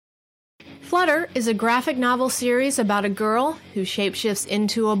Flutter is a graphic novel series about a girl who shapeshifts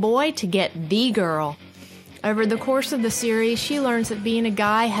into a boy to get the girl. Over the course of the series, she learns that being a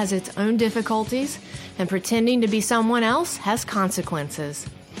guy has its own difficulties, and pretending to be someone else has consequences.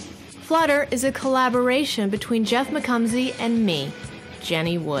 Flutter is a collaboration between Jeff McComsey and me,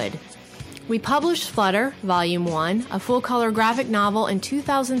 Jenny Wood. We published Flutter, Volume 1, a full-color graphic novel in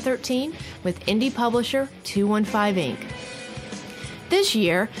 2013 with indie publisher 215 Inc. This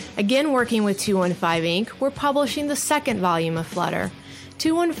year, again working with 215 Inc., we're publishing the second volume of Flutter.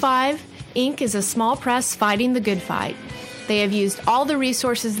 215 Inc. is a small press fighting the good fight. They have used all the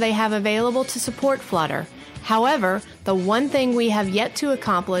resources they have available to support Flutter. However, the one thing we have yet to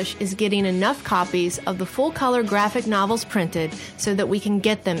accomplish is getting enough copies of the full-color graphic novels printed so that we can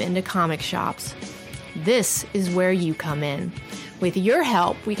get them into comic shops. This is where you come in. With your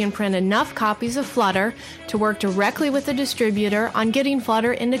help, we can print enough copies of Flutter to work directly with the distributor on getting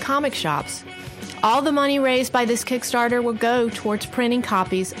Flutter into comic shops. All the money raised by this Kickstarter will go towards printing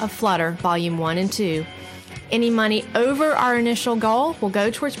copies of Flutter Volume 1 and 2. Any money over our initial goal will go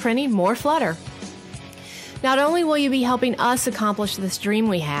towards printing more Flutter. Not only will you be helping us accomplish this dream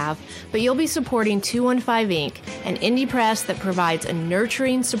we have, but you'll be supporting 215 Inc., an indie press that provides a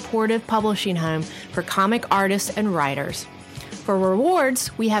nurturing, supportive publishing home for comic artists and writers. For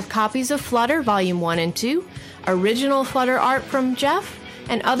rewards, we have copies of Flutter Volume 1 and 2, original Flutter art from Jeff,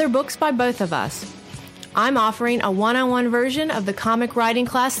 and other books by both of us. I'm offering a one-on-one version of the comic writing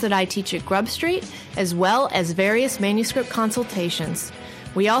class that I teach at Grub Street, as well as various manuscript consultations.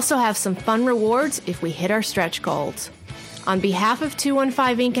 We also have some fun rewards if we hit our stretch goals. On behalf of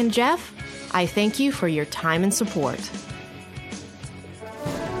 215 Inc. and Jeff, I thank you for your time and support.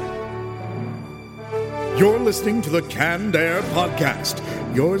 You're listening to the Canned Air Podcast,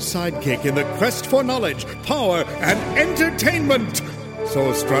 your sidekick in the quest for knowledge, power, and entertainment.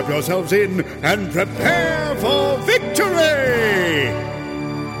 So strap yourselves in and prepare for victory!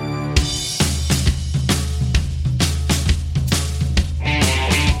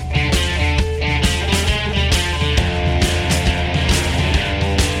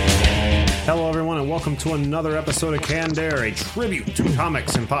 Hello, everyone, and welcome to another episode of Canned Air, a tribute to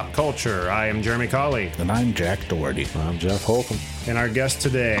comics and pop culture. I am Jeremy Colley. And I'm Jack Doherty. I'm Jeff Holcomb. And our guest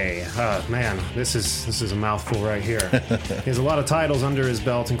today, man, this is a mouthful right here. He has a lot of titles under his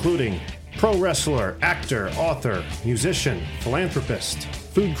belt, including pro wrestler, actor, author, musician, philanthropist,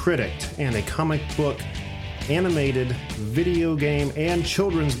 food critic, and a comic book, animated, video game, and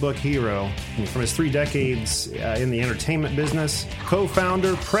children's book hero. And from his 3 decades in the entertainment business,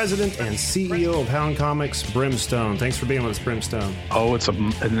 co-founder, president, and CEO of Hound Comics, Brimstone. Thanks for being with us, Brimstone. Oh, it's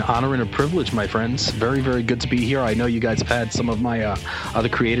an honor and a privilege, my friends. Very, very good to be here. I know you guys have had some of my other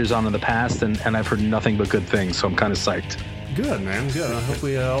creators on in the past, and I've heard nothing but good things, so I'm kind of psyched. Good, man. Good. I hope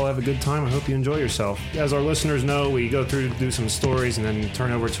we all have a good time. I hope you enjoy yourself. As our listeners know, we go through to do some stories and then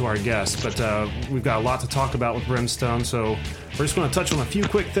turn over to our guests. But we've got a lot to talk about with Brimstone, so we're just going to touch on a few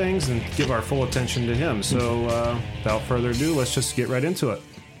quick things and give our full attention to him. So without further ado, let's just get right into it.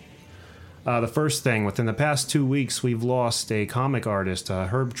 The first thing, within the past 2 weeks, we've lost a comic artist,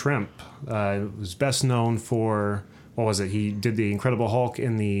 Herb Trimpe. Who's best known for... What was it? He did the Incredible Hulk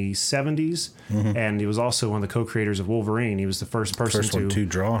in the 70s, and he was also one of the co-creators of Wolverine. He was the first person to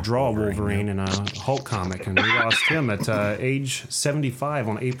draw Wolverine in a Hulk comic, and we lost him at age 75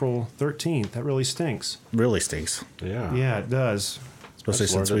 on April 13th. That really stinks. Really stinks. Yeah, it does. Especially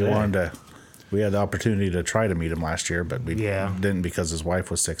since we had the opportunity to try to meet him last year, but we didn't because his wife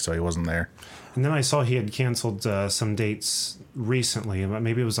was sick, so he wasn't there. And then I saw he had canceled some dates recently.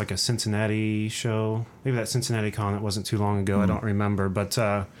 Maybe it was like a Cincinnati show. Maybe that Cincinnati con that wasn't too long ago. I don't remember. But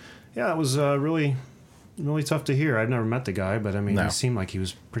yeah, it was really, really tough to hear. I've never met the guy, but I mean, he seemed like he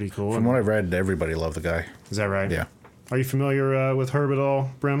was pretty cool. From what I've read, everybody loved the guy. Is that right? Yeah. Are you familiar with Herb at all,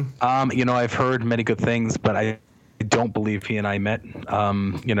 Brim? I've heard many good things, but I don't believe he and I met,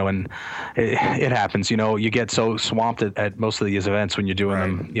 and it happens, you get so swamped at most of these events when you're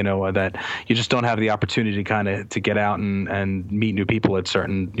doing them, that you just don't have the opportunity to get out and meet new people at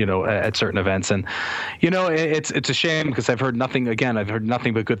certain events. And, it's a shame because I've heard nothing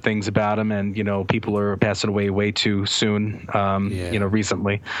but good things about him. And, people are passing away way too soon,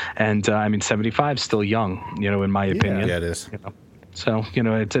 recently. And 75 is still young, in my opinion. Yeah, it is. So,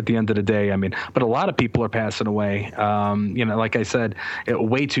 it's at the end of the day, but a lot of people are passing away. Like I said,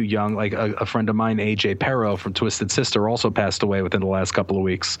 way too young. Like a friend of mine, AJ Perro from Twisted Sister, also passed away within the last couple of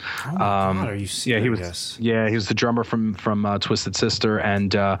weeks. Oh my God, are you serious? He was the drummer from Twisted Sister,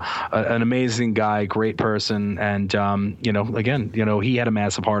 and an amazing guy, great person. And, he had a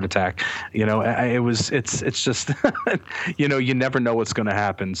massive heart attack. It's just, you never know what's going to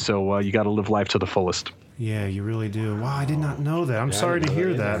happen. So you got to live life to the fullest. Yeah, you really do. Wow, I did not know that. I'm sorry to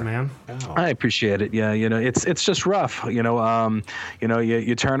hear that, man. Wow. I appreciate it. Yeah, it's just rough. You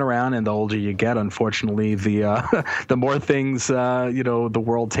turn around, and the older you get, unfortunately, the more things the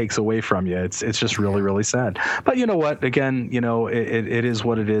world takes away from you. It's just really, really sad. But you know what? Again, it is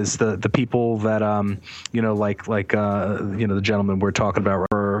what it is. The people that the gentleman we're talking about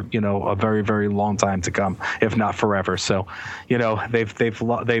for a very, very long time to come, if not forever. So, they've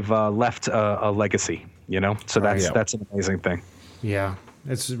left a legacy. So that's an amazing thing. Yeah,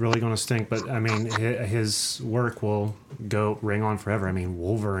 it's really going to stink, but his work will ring on forever.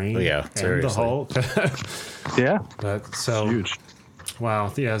 Wolverine, and the Hulk. Yeah, that's huge.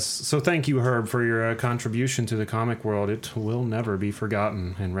 Wow. Yes. So thank you, Herb, for your contribution to the comic world. It will never be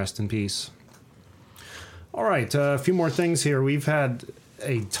forgotten, and rest in peace. All right, a few more things here. We've had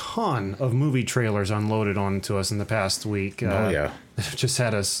a ton of movie trailers unloaded onto us in the past week. Just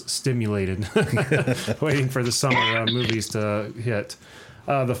had us stimulated, waiting for the summer movies to hit.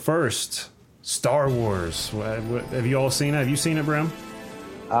 The first, Star Wars. Have you all seen it? Have you seen it, Brim?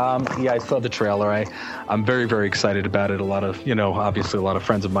 Yeah, I saw the trailer. I'm very, very excited about it. A lot of, obviously a lot of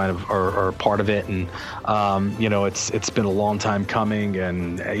friends of mine are part of it, and it's been a long time coming,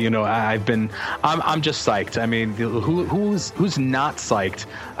 and I'm just psyched. Who's not psyched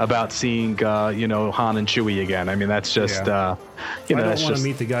about seeing Han and Chewie again? That's just I don't want to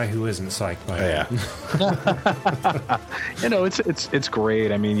meet the guy who isn't psyched by it. It's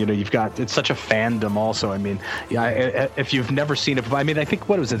great. You've got, it's such a fandom also. If you've never seen it, I think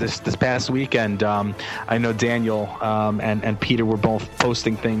what was it this past weekend? I know Daniel and Peter were both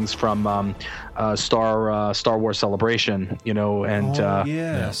posting things from Star Wars Celebration,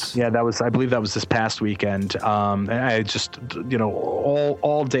 yes. I believe that was this past weekend. And I just,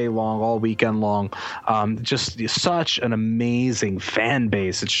 all day long, all weekend long, just such an amazing fan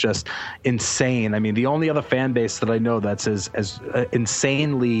base. It's just insane. The only other fan base that I know that's as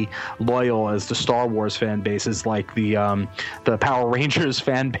insanely loyal as the Star Wars fan base is like the Power Rangers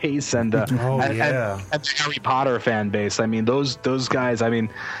fan base and the Harry Potter fan base. Those guys.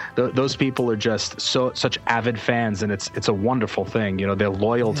 Those people are just such avid fans, and it's a wonderful thing. They're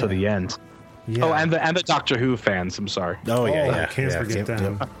loyal to the end. Yeah. Oh, and the Doctor Who fans. I'm sorry. Can't forget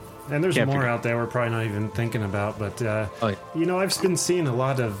them. And there's more out there we're probably not even thinking about. But I've been seeing a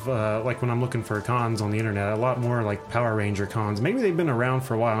lot of like when I'm looking for cons on the internet, a lot more like Power Ranger cons. Maybe they've been around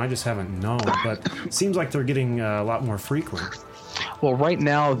for a while, and I just haven't known. But it seems like they're getting a lot more frequent. Well, right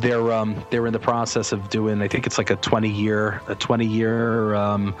now they're in the process of doing, I think it's like a 20 year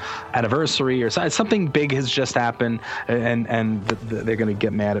anniversary or something big has just happened, and they're going to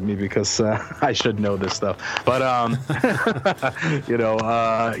get mad at me because I should know this stuff. But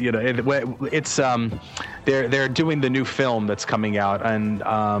it's they're doing the new film that's coming out, and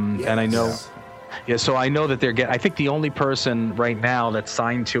I know. Yeah, so I know that I think the only person right now that's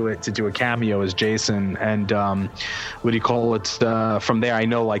signed to it to do a cameo is Jason, and from there I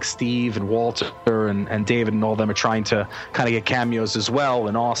know like Steve and Walter and David and all them are trying to kind of get cameos as well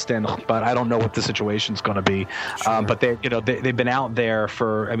in Austin, but I don't know what the situation's going to be. Sure. But they've been out there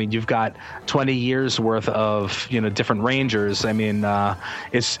for, you've got 20 years worth of different Rangers.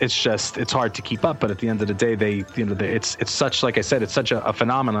 It's hard to keep up, but at the end of the day it's such, like I said, it's such a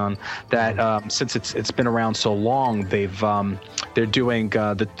phenomenon that since it's been around so long, they're doing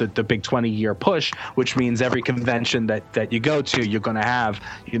the big 20-year push, which means every convention that you go to, you're going to have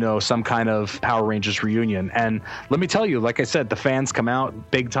some kind of Power Rangers reunion. And let me tell you, like I said, the fans come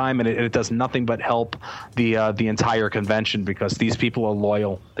out big time, and it does nothing but help the entire convention because these people are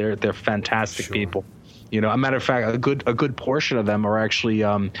loyal. They're fantastic people. A matter of fact, a good portion of them are actually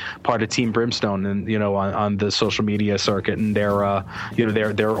part of Team Brimstone, and on the social media circuit, and they're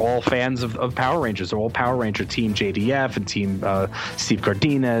all fans of Power Rangers. They're all Power Ranger Team JDF and Team Steve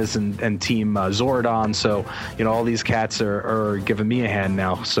Cardenas and Team Zordon. So all these cats are giving me a hand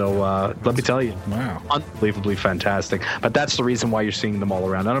now. So let me tell you, wow, unbelievably fantastic. But that's the reason why you're seeing them all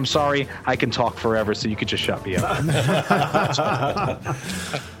around. And I'm sorry, I can talk forever, so you could just shut me up.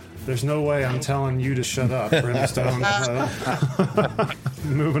 There's no way I'm telling you to shut up, Brimstone.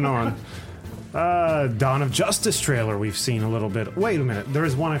 Moving on. Dawn of Justice trailer we've seen a little bit. Wait a minute. There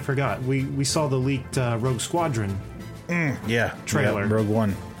is one I forgot. We saw the leaked Rogue Squadron trailer. Rogue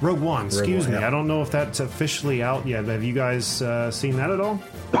One. Rogue One, excuse me. yeah. I don't know if that's officially out yet. Have you guys seen that at all?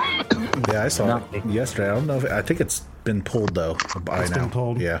 Yeah, I saw it yesterday. I don't know I think it's been pulled, though, by now. Been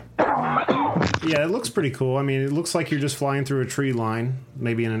pulled? Yeah. Yeah, it looks pretty cool. I mean, it looks like you're just flying through a tree line,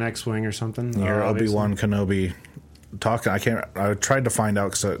 maybe in an X-Wing or something. You're Obi-Wan Kenobi talking. I tried to find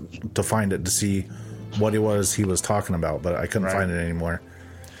out to find it to see what it was he was talking about, but I couldn't find it anymore.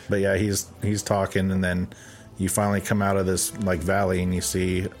 But yeah, he's talking, and then you finally come out of this like valley, and you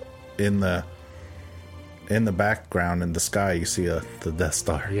see in the background in the sky, you see the Death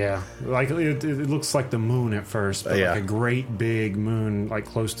Star. Yeah, like it looks like the moon at first, but like a great big moon, like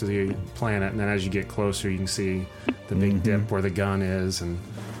close to the planet. And then as you get closer, you can see the big dip where the gun is, and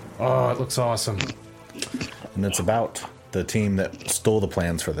it looks awesome. And it's about the team that stole the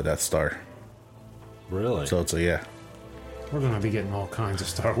plans for the Death Star. Really? So it's we're going to be getting all kinds of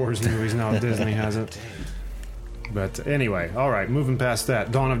Star Wars movies now. Disney has it. But anyway, all right, moving past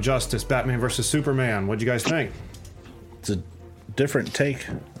that. Dawn of Justice, Batman vs. Superman. What'd you guys think? It's a different take.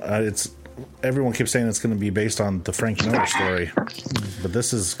 Everyone keeps saying it's going to be based on the Frank Miller story, but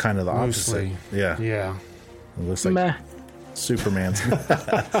this is kind of the opposite. Yeah. It looks like Superman's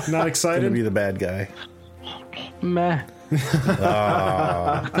Not excited? going to be the bad guy. Meh.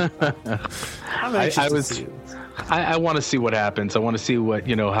 I want to see what happens. I want to see what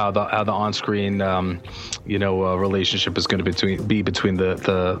how the on-screen relationship is going to be between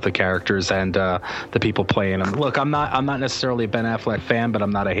the characters and the people playing them. Look, I'm not necessarily a Ben Affleck fan, but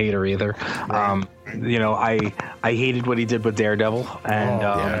I'm not a hater either. Right. I hated what he did with Daredevil, and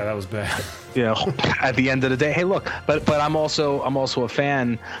that was bad. At the end of the day, hey, look, but I'm also a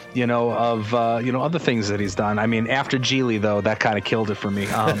fan, of other things that he's done. I mean, after Geely, though, that kind of killed it for me.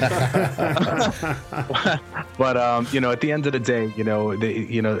 But at the end of the day,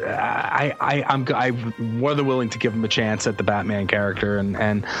 I'm more than willing to give him a chance at the Batman character,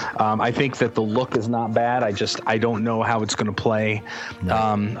 and I think that the look is not bad. I don't know how it's going to play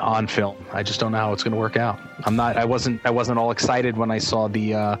on film. I just don't know how it's going to work out. I wasn't all excited when I saw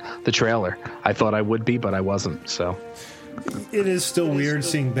the trailer. I thought I would be, but I wasn't. So it is still weird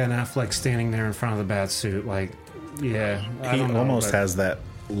seeing Ben Affleck standing there in front of the bat suit. Like, yeah, he almost has that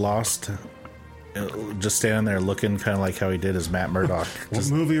Lost. Just standing there looking kind of like how he did as Matt Murdock.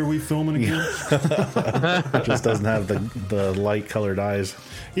 What movie are we filming again? Just doesn't have the light colored eyes.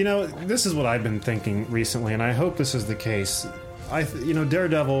 This is what I've been thinking recently, and I hope this is the case.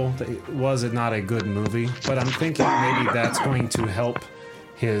 Daredevil was not a good movie, but I'm thinking maybe that's going to help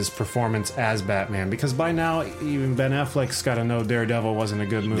his performance as Batman, because by now even Ben Affleck's got to know Daredevil wasn't a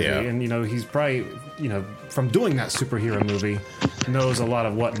good movie, and he's probably from doing that superhero movie knows a lot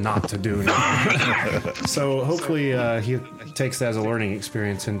of what not to do now. So hopefully he takes that as a learning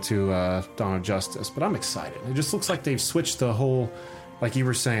experience into Dawn of Justice. But I'm excited. It just looks like they've switched the whole, like you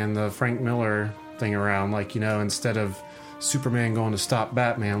were saying, the Frank Miller thing around. Like, instead of Superman going to stop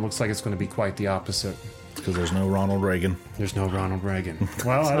Batman, looks like it's going to be quite the opposite. Because there's no Ronald Reagan. There's no Ronald Reagan.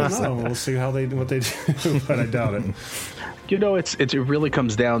 Well, I don't know. We'll see what they do, but I doubt it. It really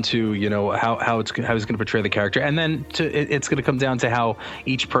comes down to how he's going to portray the character, and then it's going to come down to how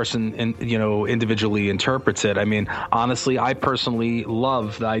each person individually interprets it. I mean, honestly, I personally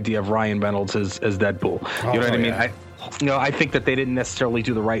love the idea of Ryan Reynolds as Deadpool. You know what I mean? Yeah. I think that they didn't necessarily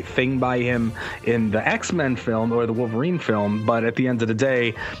do the right thing by him in the X-Men film or the Wolverine film, but at the end of the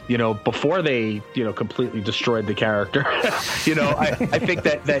day, before they, completely destroyed the character, I think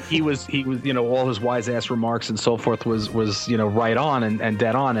that he was, all his wise ass remarks and so forth was right on and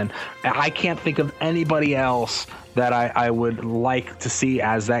dead on. And I can't think of anybody else that I would like to see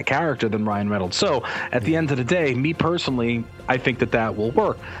as that character than Ryan Reynolds. So at the end of the day, me personally, I think that will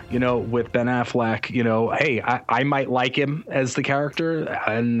work. With Ben Affleck, hey, I might like him as the character,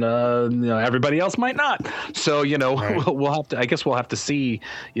 and everybody else might not. So right. we'll have to see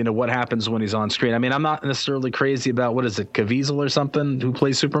what happens when he's on screen. I mean, I'm not necessarily crazy about what is it, Caviezel or something, who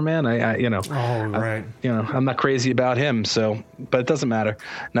plays Superman. I'm not crazy about him. So, but it doesn't matter.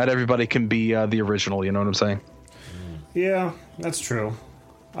 Not everybody can be the original. You know what I'm saying? Yeah, that's true.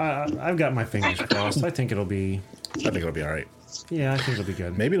 I've got my fingers crossed. I think it'll be all right. Yeah, I think it'll be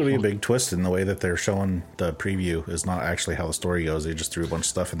good. Maybe it'll be a big twist in the way that they're showing the preview is not actually how the story goes. They just threw a bunch of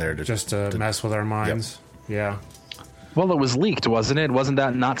stuff in there to mess with our minds. Yep. Yeah. Well, it was leaked, wasn't it? Wasn't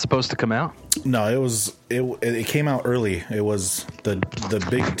that not supposed to come out? No, it was. It came out early. It was the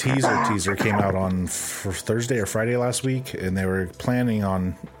big teaser came out on Thursday or Friday last week, and they were planning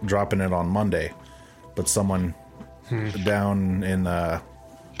on dropping it on Monday, but someone down in I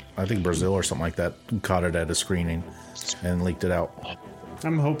think Brazil or something like that caught it at a screening and leaked it out.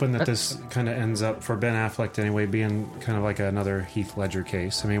 I'm hoping that this kind of ends up, for Ben Affleck anyway, being kind of like another Heath Ledger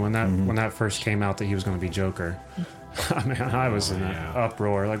case. I mean, when that first came out that he was going to be Joker, I mean, I was in an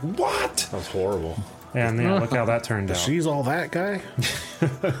uproar. Like, what? That was horrible. And look how that turned out. She's all that guy?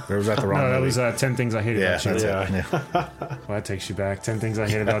 Or was that the wrong No, that movie? was 10 Things I Hate About You. That's Yeah. it. Yeah. Well, that takes you back. 10 Things I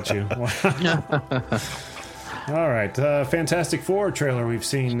Hate About You. All right. Fantastic Four trailer we've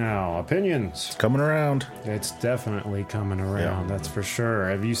seen now. Opinions? Coming around. It's definitely coming around. That's for sure.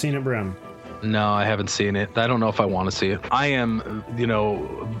 Have you seen it, Brim? No, I haven't seen it. I don't know if I want to see it. I am,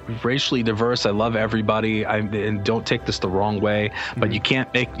 racially diverse. I love everybody. And don't take this the wrong way, but you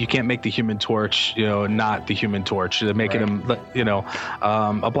can't make the Human Torch, not the Human Torch. They're making him,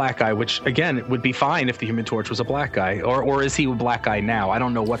 a black guy, which again would be fine if the Human Torch was a black guy, or is he a black guy now? I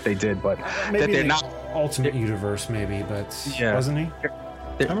don't know what they did, but Maybe that they're the not. alternate universe, maybe, but wasn't he?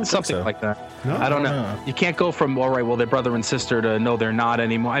 don't Something think so. like that. No? I don't know. You can't go from, all right, well, they're brother and sister to no, they're not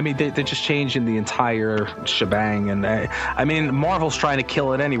anymore. I mean, they're just changing the entire shebang. And I mean, Marvel's trying to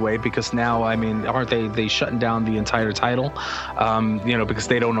kill it anyway, because now, I mean, aren't they shutting down the entire title? Because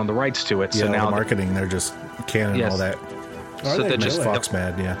they don't own the rights to it. Yeah, So now the marketing, they're just canning all that. Are So they they're just really? Fox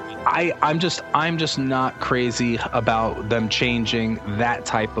mad, yeah. I'm just not crazy about them changing that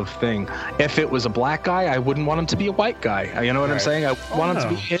type of thing. If it was a black guy, I wouldn't want him to be a white guy. You know what I'm saying? I want him to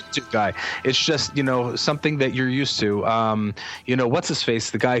be a Hindu guy. It's just, something that you're used to. What's his face?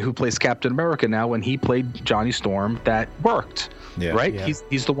 The guy who plays Captain America now, when he played Johnny Storm, that worked. Yeah. Right? Yeah.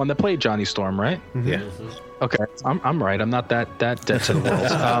 He's the one that played Johnny Storm, right? Yeah. Okay, I'm right. I'm not that dead to the world.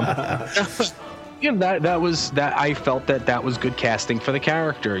 That was that. I felt that was good casting for the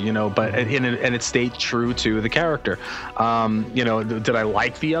character, but and it stayed true to the character. Did I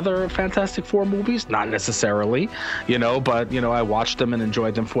like the other Fantastic Four movies? Not necessarily, but I watched them and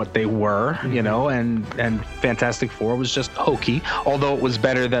enjoyed them for what they were, and Fantastic Four was just hokey, although it was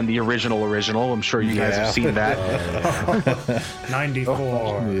better than the original. I'm sure you guys have seen that.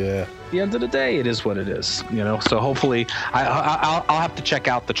 94. Yeah. At the end of the day, it is what it is, So hopefully, I'll have to check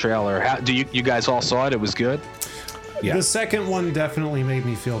out the trailer. Do you guys all saw it? It was good. Yeah. The second one definitely made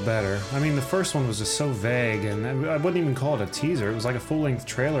me feel better. I mean, the first one was just so vague, and I wouldn't even call it a teaser. It was like a full-length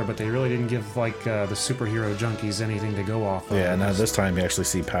trailer, but they really didn't give the superhero junkies anything to go off of. Yeah, now this time you actually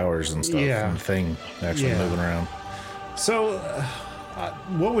see powers and stuff. Yeah. And Thing actually moving around. So,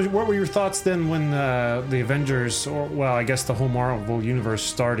 what were your thoughts then when the Avengers, I guess the whole Marvel universe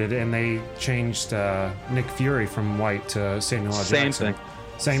started, and they changed Nick Fury from white to Samuel L. Same Jackson? thing.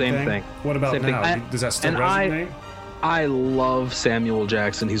 Same thing. What about Same thing. now? Does that still and resonate? I love Samuel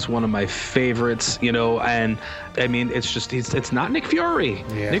Jackson. He's one of my favorites, and I mean, it's not Nick Fury.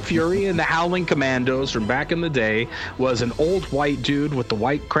 Yeah. Nick Fury and the Howling Commandos from back in the day was an old white dude with the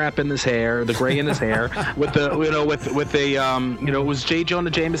white crap in his hair, the gray in his hair, with the, it was J.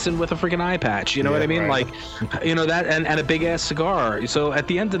 Jonah Jameson with a freaking eye patch. You know what I mean? Right. Like, that and a big ass cigar. So at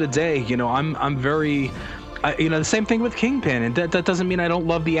the end of the day, I'm very. The same thing with Kingpin, and that doesn't mean I don't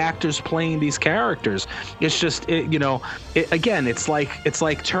love the actors playing these characters. It's just, again, it's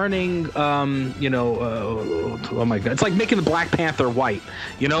like turning, oh my God, it's like making the Black Panther white.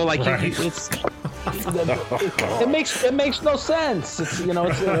 It makes no sense.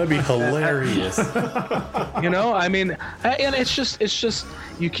 That'd be hilarious. I mean, and it's just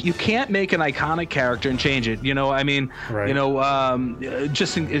you can't make an iconic character and change it.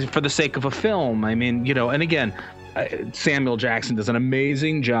 Just for the sake of a film. I mean, and again, Samuel Jackson does an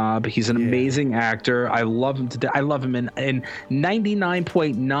amazing job. He's an amazing actor. I love him I love him in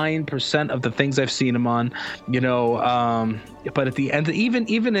 99.9% of the things I've seen him on. But at the end,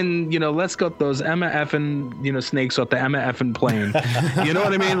 even in let's go those Emma effing snakes off the Emma effing plane. You know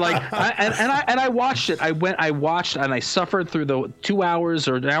what I mean? Like, I watched it. I watched and I suffered through the 2 hours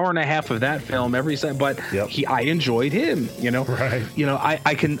or an hour and a half of that film every second. But I enjoyed him. Right.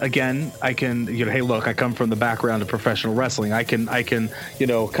 I can hey, look, I come from the background of professional wrestling. I can kind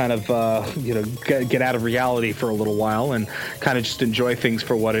of get out of reality for a little while and kind of just enjoy things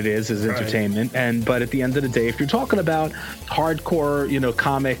for what it is as entertainment. But at the end of the day, if you're talking about hardcore,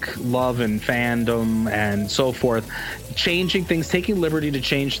 comic love and fandom and so forth, changing things, taking liberty to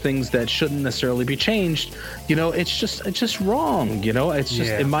change things that shouldn't necessarily be changed, it's just wrong. It's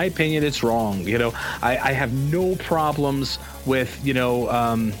just, in my opinion, it's wrong. I have no problems with,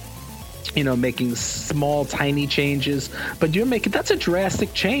 making small, tiny changes, but that's a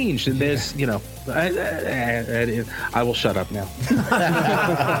drastic change. And there's, I will shut up now.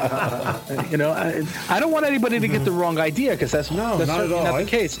 I don't want anybody to get the wrong idea, because that's not certainly at all. not the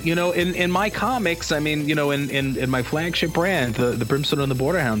case. In my comics, I mean, in my flagship brand, the Brimstone and the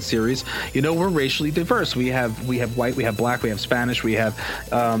Borderhound series, we're racially diverse. We have white, we have black, we have Spanish, we have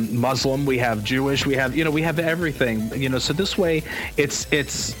Muslim, we have Jewish, we have everything. So this way, it's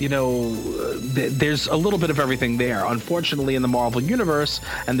there's a little bit of everything there. Unfortunately, in the Marvel universe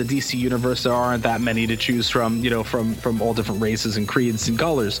and the DC universe, there aren't that many to choose from, from all different races and creeds and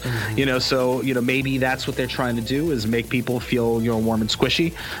colors. So maybe that's what they're trying to do, is make people feel warm and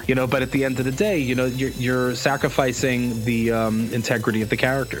squishy. But at the end of the day, you're sacrificing the integrity of the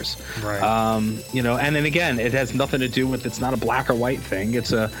characters. Right. And then again, it has nothing to do with, it's not a black or white thing.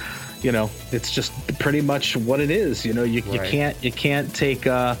 It's a it's just pretty much what it is. You can't take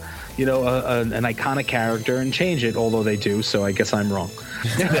an iconic character and change it, although they do. So I guess I'm wrong.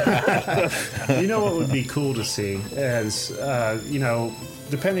 You know what would be cool to see is,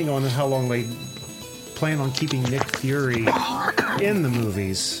 depending on how long they plan on keeping Nick Fury in the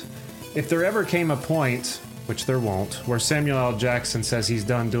movies, if there ever came a point, which there won't, where Samuel L. Jackson says he's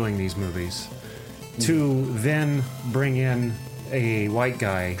done doing these movies, to then bring in a white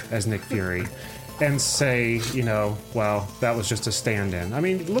guy as Nick Fury and say, well, that was just a stand-in. I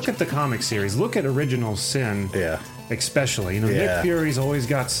mean, look at the comic series. Look at Original Sin. Yeah. Especially, Nick Fury's always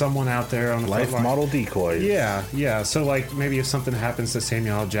got someone out there on the life model decoys. Yeah. So, like, maybe if something happens to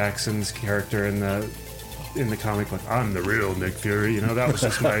Samuel L. Jackson's character in the comic, like, I'm the real Nick Fury, that was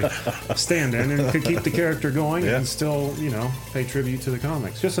just my stand-in, and could keep the character going and still, pay tribute to the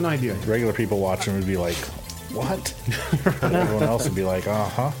comics. Just an idea. Regular people watching would be like, what? And everyone else would be like,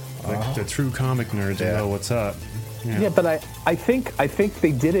 Like the true comic nerds know what's up. Yeah, but I think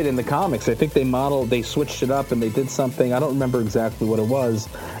they did it in the comics. I think they switched it up and they did something. I don't remember exactly what it was,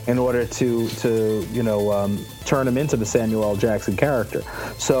 in order to turn him into the Samuel L. Jackson character.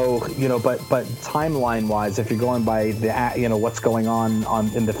 So but timeline wise, if you're going by the what's going on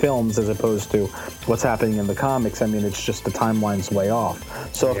in the films as opposed to what's happening in the comics, I mean, it's just the timeline's way off.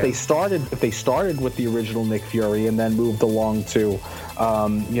 So if they started with the original Nick Fury and then moved along to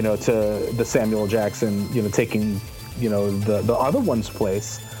to the Samuel Jackson, taking, the other one's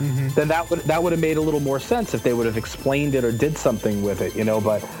place, then that would have made a little more sense if they would have explained it or did something with it,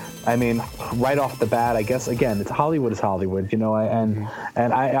 But I mean, right off the bat, I guess again, it's Hollywood is Hollywood,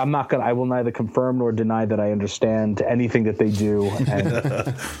 I will neither confirm nor deny that I understand anything that they do.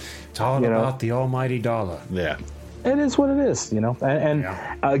 And, it's all about the almighty dollar. Yeah. It is what it is, And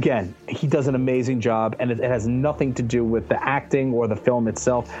again, he does an amazing job, and it has nothing to do with the acting or the film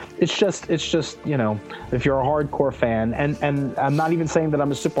itself. It's just, if you're a hardcore fan, and I'm not even saying that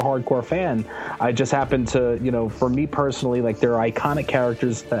I'm a super hardcore fan. I just happen to, for me personally, like, there are iconic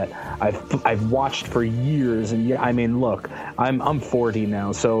characters that I've watched for years, and I mean, look, I'm 40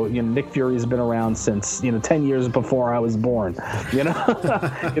 now, so Nick Fury has been around since 10 years before I was born. You know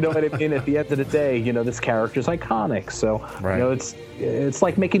what I mean? At the end of the day, this character's iconic. So it's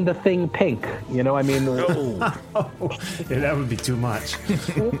like making the Thing pink. I mean, that would be too much.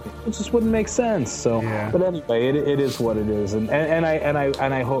 It just wouldn't make sense. So, but anyway, it is what it is, and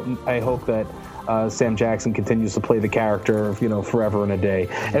I hope that Sam Jackson continues to play the character, forever and a day.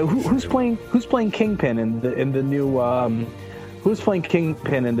 And who's playing Kingpin in the new? Who's playing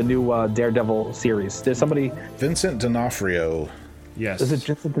Kingpin in the new Daredevil series? There's somebody. Vincent D'Onofrio. Yes. Is it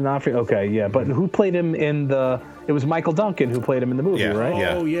Vincent D'Onofrio? Okay, yeah. But who played him in the... It was Michael Duncan who played him in the movie, right?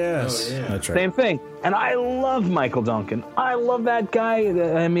 Yeah. Oh, yes. Oh, yeah. That's right. Same thing. And I love Michael Duncan. I love that guy.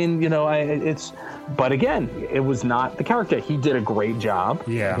 I mean, it's... But again, it was not the character. He did a great job.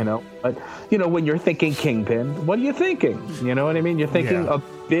 Yeah. But, when you're thinking Kingpin, what are you thinking? You know what I mean? You're thinking a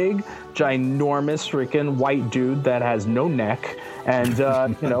big, ginormous freaking white dude that has no neck. And,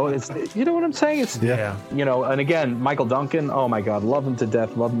 it's, you know what I'm saying? It's, and again, Michael Duncan, oh my God, love him to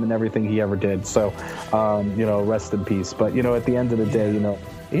death, love him in everything he ever did. So, rest in peace. But, at the end of the day,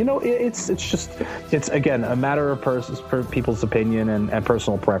 it's again, a matter of people's opinion and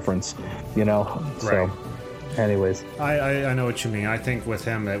personal preference, So, right. Anyways. I know what you mean. I think with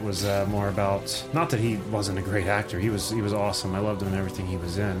him, it was more about, not that he wasn't a great actor. He was awesome. I loved him in everything he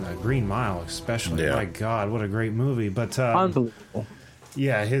was in. Green Mile, especially. Yeah. My God, what a great movie. But unbelievable.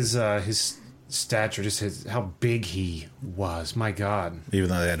 Yeah, his stature, just how big he was. My God. Even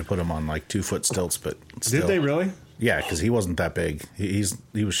though they had to put him on like 2-foot stilts, but still. Did they really? Yeah, because he wasn't that big. He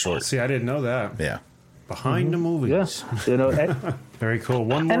was short. See, I didn't know that. Yeah. Behind the movies. Yes. Very cool.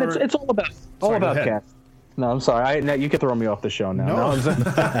 One more. And it's all about cast. No, I'm sorry. Now you can throw me off the show now. No.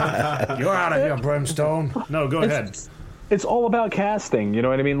 You're out of here, Brimstone. No, go ahead. It's all about casting, you know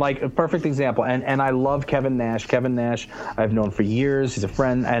what I mean? Like, a perfect example. And I love Kevin Nash. Kevin Nash, I've known for years. He's a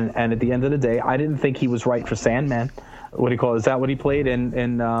friend. And at the end of the day, I didn't think he was right for Sandman. What do you call it? Is that what he played?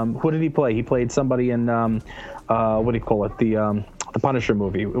 Who did he play? He played somebody in, what do you call it? The Punisher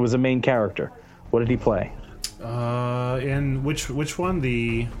movie. It was a main character. What did he play? In which one?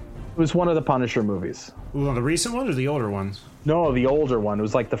 It was one of the Punisher movies. Well, the recent one or the older ones? No, the older one. It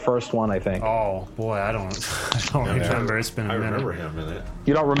was like the first one, I think. Oh boy, I don't remember. It's been a minute. I remember him in it.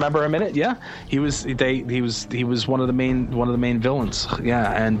 You don't remember him in it? Yeah, he was one of the main villains.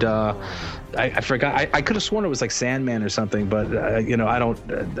 Yeah, and I forgot. I could have sworn it was like Sandman or something, but I don't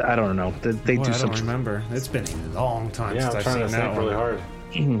know. They do some. I don't remember. It's been a long time Yeah, since I'm I've trying seen to that think one. really hard.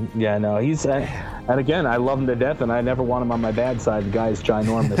 Yeah, no, he's and again, I love him to death, and I never want him on my bad side. The guy's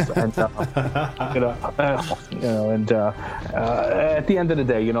ginormous, and at the end of the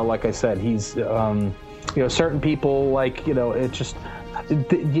day, like I said, he's certain people, like, it just.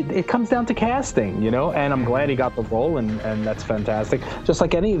 It comes down to casting, and I'm glad he got the role, and that's fantastic. Just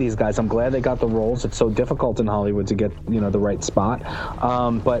like any of these guys, I'm glad they got the roles. It's so difficult in Hollywood to get, the right spot.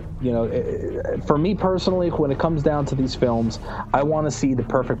 But, for me personally, when it comes down to these films, I want to see the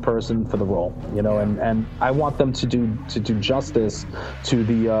perfect person for the role, and I want them to do justice to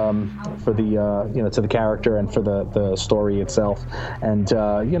the to the character and for the story itself. And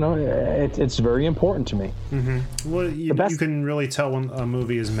it's very important to me. Mm-hmm. Well, you can really tell when a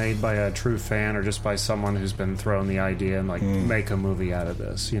movie is made by a true fan or just by someone who's been thrown the idea and make a movie out of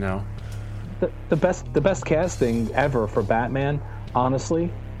this, The best casting ever for Batman,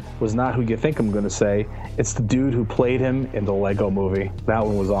 honestly, was not who you think I'm going to say. It's the dude who played him in the Lego movie. That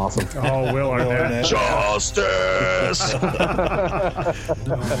one was awesome. Oh, Will Arnett. Justice! That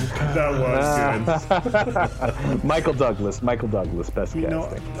was good. Michael Douglas, best casting.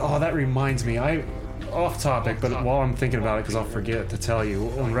 That reminds me. Off topic, but while I'm thinking about it, because I'll forget to tell you,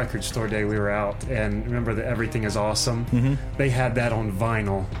 on Record Store Day we were out, and remember that Everything Is Awesome? Mm-hmm. They had that on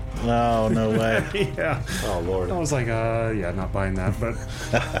vinyl. Oh, no way. Yeah. Oh, Lord. I was like, not buying that, but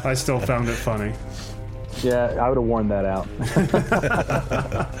I still found it funny. Yeah, I would have worn that out.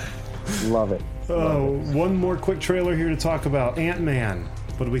 Love it. Oh, one more quick trailer here to talk about. Ant-Man.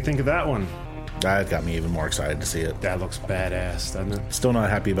 What do we think of that one? That got me even more excited to see it. That looks badass, doesn't it? Still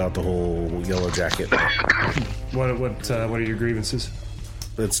not happy about the whole yellow jacket. What are your grievances?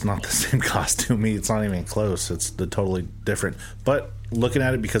 It's not the same costume. It's not even close. It's totally different. But looking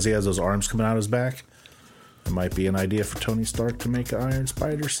at it, because he has those arms coming out his back, it might be an idea for Tony Stark to make an Iron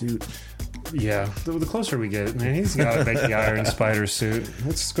Spider suit. Yeah, the closer we get, man, he's got to make the Iron Spider suit.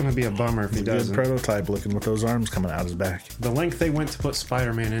 It's going to be a bummer if he doesn't. Good prototype looking with those arms coming out his back. The length they went to put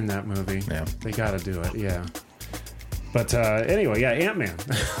Spider-Man in that movie, they got to do it, yeah. But anyway, Ant-Man.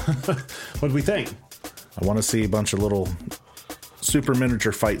 What do we think? I want to see a bunch of little super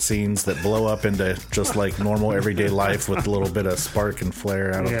miniature fight scenes that blow up into just like normal everyday life with a little bit of spark and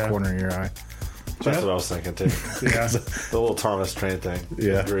flare out of the corner of your eye. That's what I was thinking too. Yeah. The little Thomas Train thing.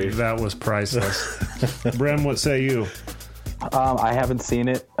 Yeah. That was priceless. Brim, what say you? I haven't seen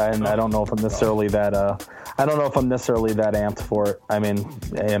it, and I don't know if I'm necessarily that. I don't know if I'm necessarily that amped for it. I mean,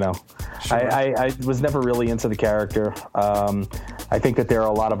 sure. I was never really into the character. I think that there are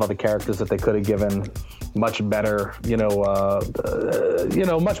a lot of other characters that they could have given much better,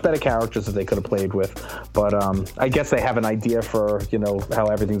 much better characters that they could have played with. But I guess they have an idea for, how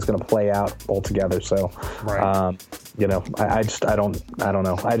everything's going to play out altogether. So, right. I don't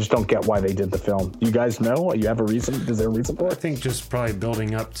know. I just don't get why they did the film. You guys know? You have a reason? Is there a reason for it? I think just probably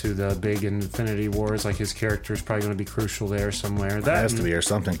building up to the big Infinity Wars, like his character is probably going to be crucial there somewhere. That has to be or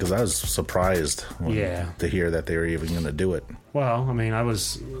something, because I was surprised to hear that they were even going to do it. Well, I mean,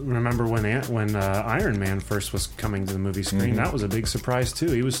 remember when Iron Man first was coming to the movie screen. Mm-hmm. That was a big surprise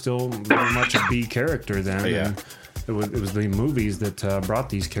too. He was still very much a B character then. Yeah. And it was the movies that brought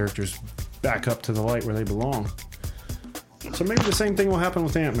these characters back up to the light where they belong. So maybe the same thing will happen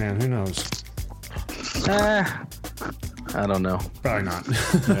with Ant-Man. Who knows? I don't know. Probably not.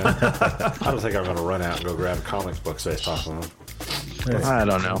 I don't think I'm going to run out and go grab a comics book based off of them. I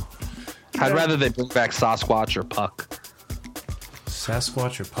don't know. I'd rather they bring back Sasquatch or Puck.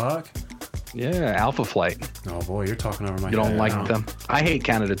 Sasquatch or Puck? Yeah, Alpha Flight. Oh boy, you're talking over my head. You don't like them? I hate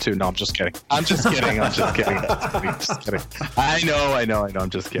Canada too. No, I'm just kidding. I'm just kidding. I'm just kidding. I know. I'm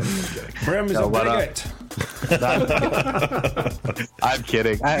just kidding. Brim is a bigot. I'm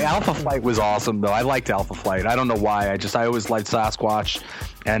kidding. Alpha Flight was awesome though. I liked Alpha Flight. I don't know why. I always liked Sasquatch,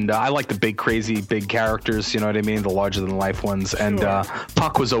 and I like the big, crazy, big characters. You know what I mean? The larger than life ones. And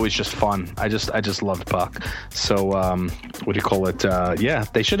Puck was always just fun. I just loved Puck. So what do you call it?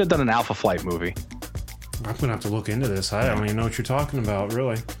 They should have done an Alpha Flight movie. I'm gonna have to look into this. I don't even know what you're talking about,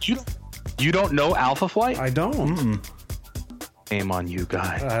 really. You don't know Alpha Flight? I don't. Shame on you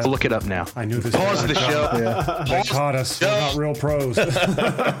guys. Look it up now. I knew this. Pause the show. They caught us. We're not real pros.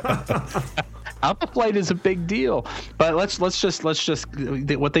 Alpha Flight is a big deal, but let's just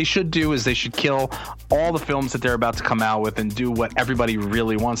what they should do is they should kill all the films that they're about to come out with and do what everybody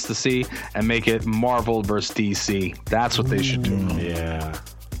really wants to see and make it Marvel versus DC. That's what they should do. Yeah.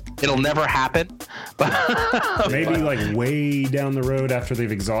 It'll never happen, but maybe like way down the road after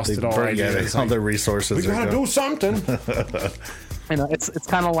they've exhausted all ideas. All their resources. We gotta do something. It's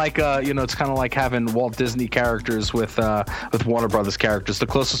kind of like it's kind of like having Walt Disney characters with Warner Brothers characters. The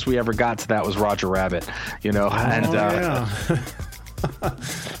closest we ever got to that was Roger Rabbit, yeah. Wow, I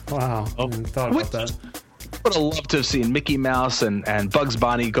hadn't thought about that. I would have loved to have seen Mickey Mouse and Bugs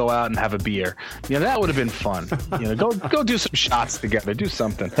Bunny go out and have a beer. That would have been fun. Go do some shots together, do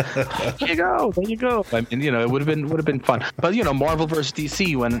something. There you go. I mean, it would have been fun. But Marvel versus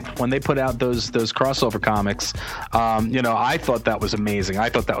DC when they put out those crossover comics, I thought that was amazing. I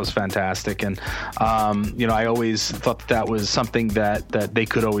thought that was fantastic, and I always thought that was something that they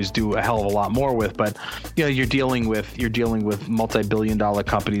could always do a hell of a lot more with. But you're dealing with multi-billion-dollar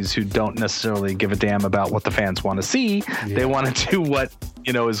companies who don't necessarily give a damn about what the fans want to see. Yeah. They want to do what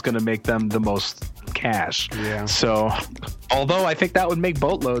is going to make them the most cash. Yeah. So, although I think that would make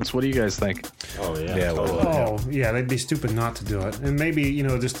boatloads. What do you guys think? Oh yeah. Yeah. Totally. Yeah. They'd be stupid not to do it. And maybe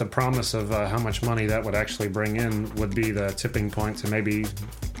just the promise of how much money that would actually bring in would be the tipping point to maybe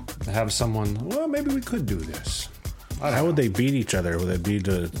have someone. Well, maybe we could do this. How would they beat each other? Would it be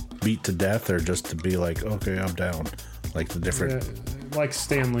to beat to death, or just to be like, okay, I'm down? Like the different. Like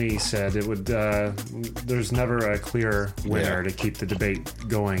Stan Lee said, it would. There's never a clear winner to keep the debate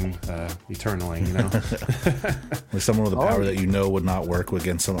going eternally. With someone with a power that would not work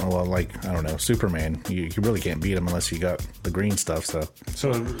against someone. Well, like I don't know, Superman. You really can't beat him unless you got the green stuff. So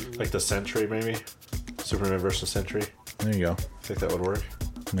like the Sentry, maybe Superman versus Sentry. There you go. Think that would work?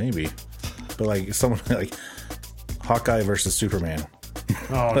 Maybe, but like someone like Hawkeye versus Superman.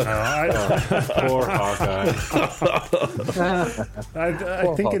 Oh no! Poor Hawkeye.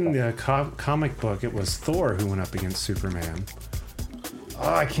 I think in the comic book it was Thor who went up against Superman.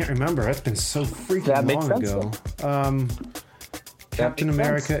 Oh, I can't remember. That's been so freaking long ago. Captain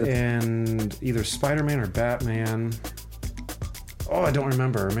America and either Spider-Man or Batman. Oh, I don't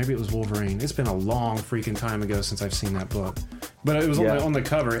remember. Maybe it was Wolverine. It's been a long freaking time ago since I've seen that book. But it was on the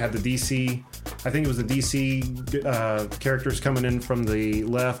cover. It had the DC. I think it was the DC characters coming in from the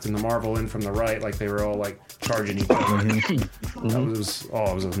left and the Marvel in from the right, like they were all like charging each other. It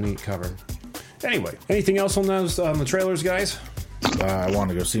was a neat cover. Anyway, anything else on the trailers, guys? I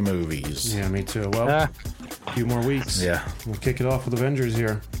want to go see movies. Yeah, me too. Well, a few more weeks. Yeah, we'll kick it off with Avengers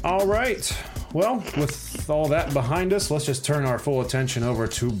here. All right. Well, with all that behind us, let's just turn our full attention over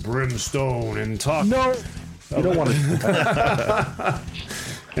to Brimstone and talk. No. You don't want to.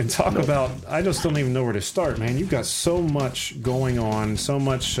 And talk about. I just don't even know where to start, man. You've got so much going on, so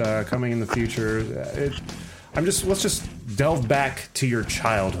much coming in the future. Let's just delve back to your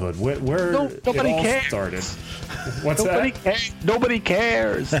childhood, where nobody it all cares. Started. What's that? Nobody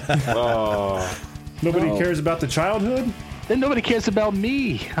cares. Nobody cares about the childhood. Then nobody cares about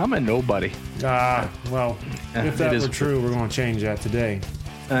me. I'm a nobody. Well, if that were true, we're going to change that today.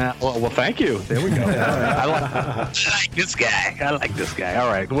 Well, thank you. There we go. I like this guy. All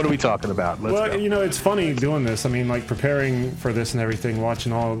right. What are we talking about? Let's go. It's funny doing this. I mean, like preparing for this and everything,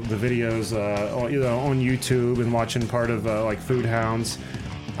 watching all the videos on YouTube and watching part of like Food Hounds.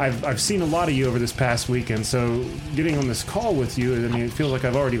 I've seen a lot of you over this past weekend, so getting on this call with you, I mean, it feels like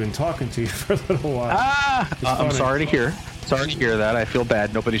I've already been talking to you for a little while. I'm sorry to hear. Sorry to hear that. I feel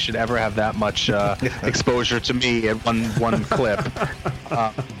bad. Nobody should ever have that much exposure to me at one clip.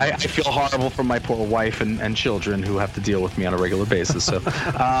 I feel horrible for my poor wife and children who have to deal with me on a regular basis. So,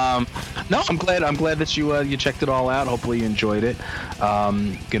 no, I'm glad that you checked it all out. Hopefully you enjoyed it.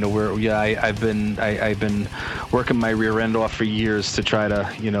 I've been working my rear end off for years to try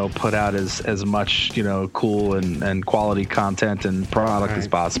to put out as much cool and quality content and product as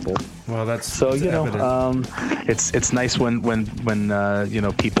possible. Well, that's so it's nice when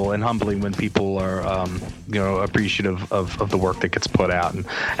people, and humbling when people are appreciative of the work that gets put out,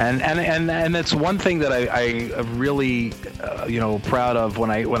 and that's one thing that I really proud of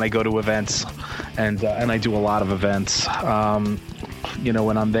when I go to events, and I do a lot of events.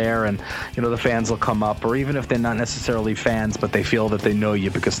 when I'm there, and the fans will come up, or even if they're not necessarily fans, but they feel that they know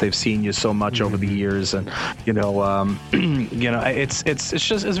you because they've seen you so much over the years, and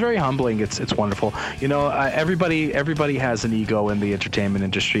it's very humbling. It's wonderful. Everybody has an ego in the entertainment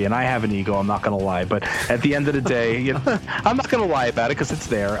industry, and I have an ego. I'm not going to lie, but at the end of the day, I'm not going to lie about it because it's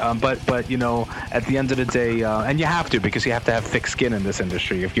there. But at the end of the day, and you have to, because you have to have thick skin in this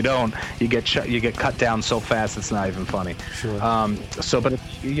industry. If you don't, you get cut down so fast it's not even funny. Sure. But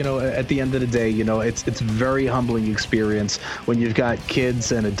at the end of the day, it's a very humbling experience when you've got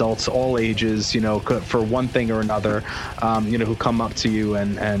kids and adults all ages, for one thing or another, who come up to you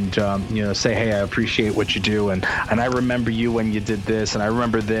and say, hey, I appreciate what you do, and I remember you when you did this, and I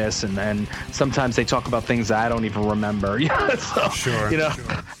remember this, and sometimes they talk about things that I don't even remember. Sure.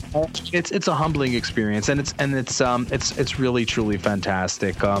 It's a humbling experience, and it's really truly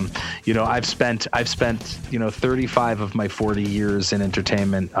fantastic. I've spent 35 of my 40 years in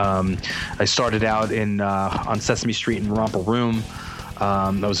entertainment. I started out on Sesame Street in Romper Room.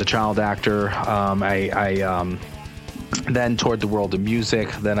 I was a child actor. I then toured the world of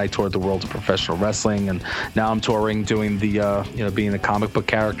music. Then I toured the world of professional wrestling, and now I'm touring, doing the being a comic book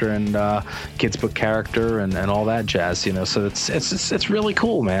character and kids book character and all that jazz. So it's really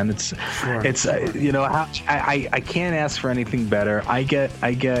cool, man. It's I can't ask for anything better. I get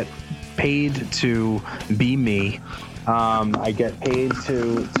paid to be me. I get paid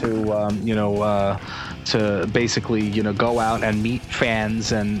to basically go out and meet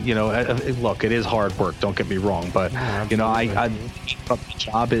fans, and look, it is hard work, don't get me wrong, but the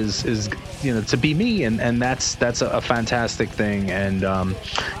job is to be me, and that's a fantastic thing, and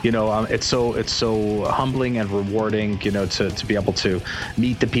it's so humbling and rewarding to be able to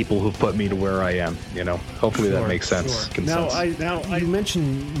meet the people who put me to where I am. Hopefully that makes sense. Now you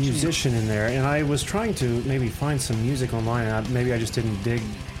mentioned musician in there, and I was trying to maybe find some music online, and maybe I just didn't dig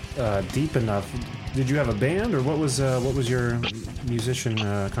deep enough. Did you have a band, or what was your musician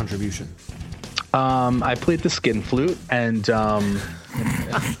contribution? I played the skin flute, and all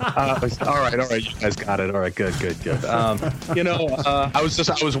right, you guys got it. All right, good. I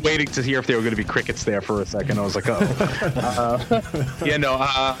was waiting to hear if there were going to be crickets there for a second. I was like, I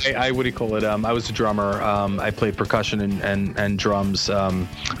what do you call it? I was a drummer. I played percussion and drums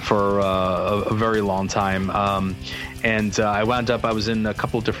for a very long time. And I wound up, I was in a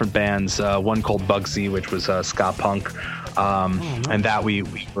couple of different bands, one called Bugsy, which was ska punk. And that we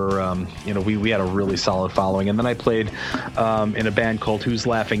were, we had a really solid following. And then I played in a band called Who's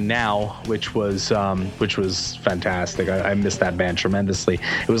Laughing Now, which was fantastic. I missed that band tremendously.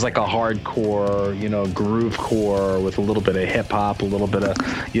 It was like a hardcore, groovecore with a little bit of hip hop, a little bit of,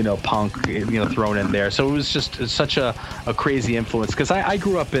 punk, thrown in there. So it was just such a crazy influence, because I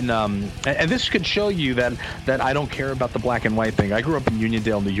grew up in, and this could show you that I don't care about the black and white thing. I grew up in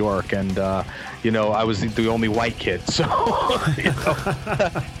Uniondale, New York, and I was the only white kid. So,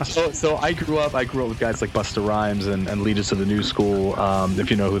 so I grew up with guys like Busta Rhymes and leaders of the new school. If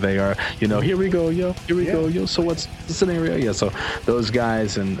you know who they are, here we go, yo. So what's the scenario? Yeah. So those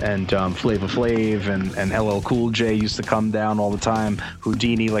guys and Flava Flav and LL Cool J used to come down all the time.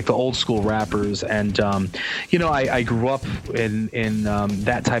 Houdini, like the old school rappers. And I grew up in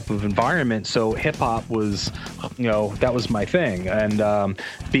that type of environment. So hip hop was, that was my thing. And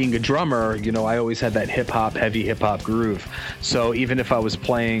being a drummer, I always had that heavy hip hop groove. So even if I was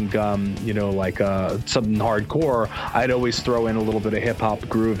playing, like something hardcore, I'd always throw in a little bit of hip hop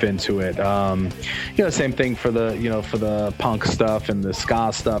groove into it. Same thing for the punk stuff and the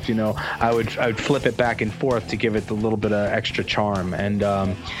ska stuff. I would flip it back and forth to give it a little bit of extra charm. And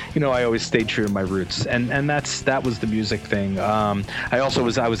I always stayed true to my roots. And that was the music thing. I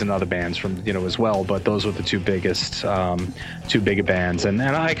was in other bands from as well, but those were the two biggest, two big bands. And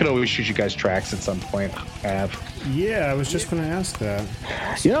I could always shoot you guys tracks at some point. I have. Yeah, I was just going to ask that.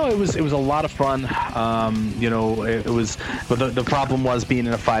 It was a lot of fun. It was, but the problem was being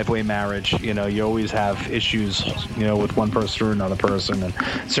in a 5-way marriage. You always have issues, with one person or another person, and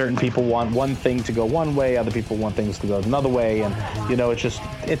certain people want one thing to go one way, other people want things to go another way, and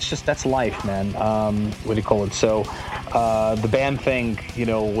it's just that's life, man. What do you call it? So the band thing,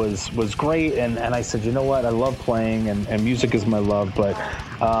 was great, and I said, you know what, I love playing, and music is my love, but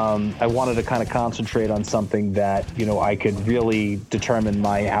I wanted to kind of concentrate on something that I could really determine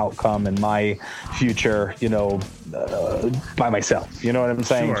my outcome and my future, by myself. You know what I'm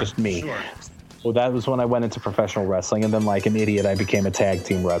saying? Sure, just me. Sure. Well, that was when I went into professional wrestling, and then, like an idiot, I became a tag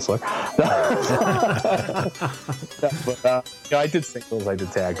team wrestler. But I did singles, I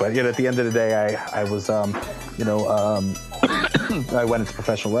did tag, but at the end of the day, I was, I went into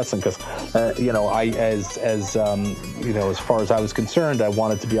professional wrestling because, I as far as I was concerned, I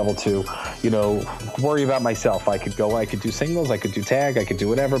wanted to be able to, worry about myself. I could do singles, I could do tag, I could do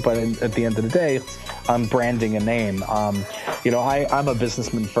whatever. But at the end of the day, I'm branding a name. I'm a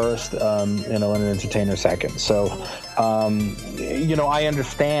businessman first, and an entertainer second. So, I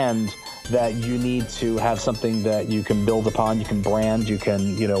understand that you need to have something that you can build upon, you can brand, you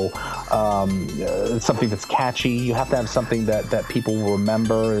can, something that's catchy. You have to have something that people will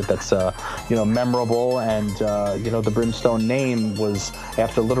remember, that's, memorable. And, the Brimstone name was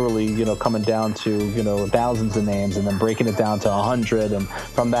after literally, coming down to, thousands of names and then breaking it down to 100. And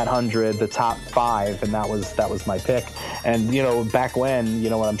from that 100, the top 5, and that was my pick. And, back when,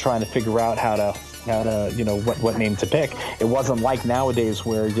 when I'm trying to figure out how to what name to pick, it wasn't like nowadays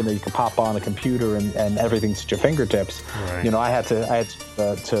where you can pop on a computer and everything's at your fingertips. Right. I had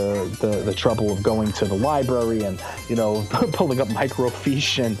the trouble of going to the library and pulling up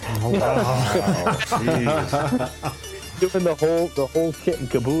microfiche and doing the whole kit and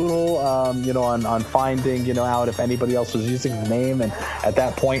caboodle, on finding out if anybody else was using the name, and at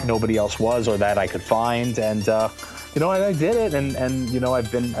that point nobody else was, or that I could find. And I did it, and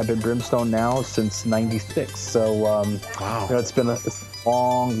I've been Brimstone now since '96. So wow, it's been a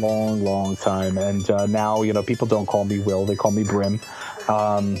long time. And now people don't call me Will; they call me Brim.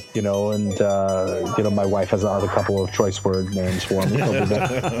 And my wife has another couple of choice word names for me.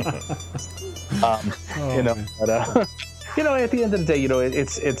 At the end of the day,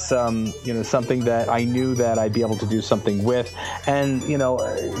 it's something that I knew that I'd be able to do something with, and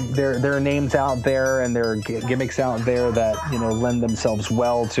there are names out there and there are gimmicks out there that lend themselves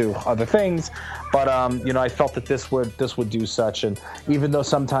well to other things, but I felt that this would do such. And even though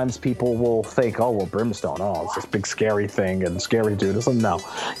sometimes people will think, oh well, Brimstone, it's this big scary thing and scary dude, no,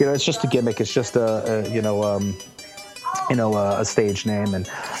 it's just a gimmick. It's just a stage name, and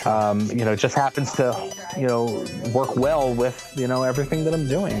it just happens to work well with everything that I'm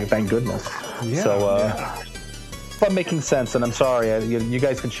doing, thank goodness. If I'm making sense, and I'm sorry, you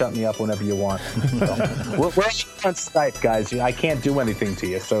guys can shut me up whenever you want. So, we're on Skype, guys. I can't do anything to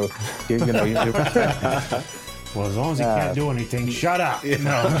you, so well, as long as you can't do anything, shut up.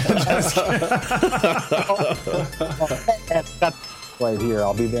 No, just right here.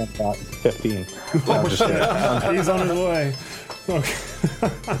 I'll be there in about 15. He's on his way. Okay.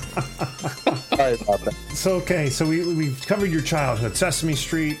 Sorry about that. So we've covered your childhood. Sesame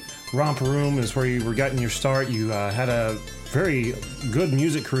Street, Romper Room is where you were getting your start. You had a very good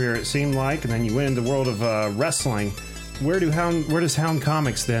music career, it seemed like, and then you went into the world of wrestling. Where does Hound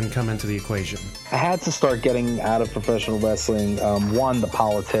Comics then come into the equation? I had to start getting out of professional wrestling. One, the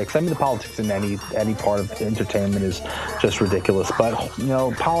politics. I mean, the politics in any part of entertainment is just ridiculous. But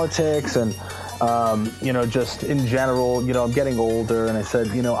politics and just in general, I'm getting older, and I said,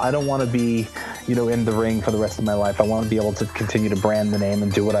 I don't want to be, in the ring for the rest of my life. I want to be able to continue to brand the name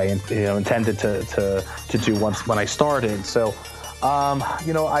and do what I, intended to do when I started. So,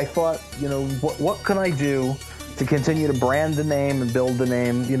 I thought, what can I do to continue to brand the name and build the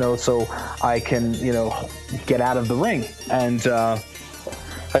name, so I can, get out of the ring. And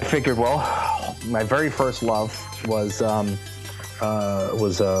I figured, well, my very first love was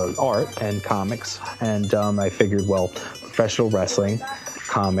art and comics. And I figured, well, professional wrestling,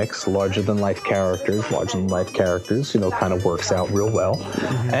 comics, larger than life characters, kind of works out real well.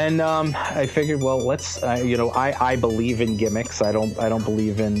 Mm-hmm. And I figured, well, let's, I believe in gimmicks. I don't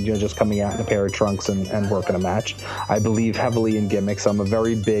believe in just coming out in a pair of trunks and working a match. I believe heavily in gimmicks. I'm a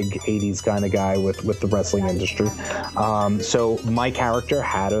very big 80s kind of guy with the wrestling industry. So my character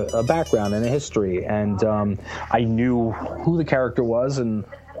had a background and a history, and I knew who the character was and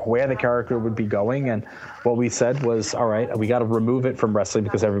where the character would be going. And what we said was, all right, we got to remove it from wrestling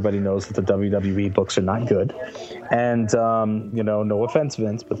because everybody knows that the WWE books are not good. And, no offense,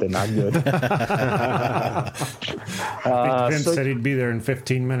 Vince, but they're not good. Vince said he'd be there in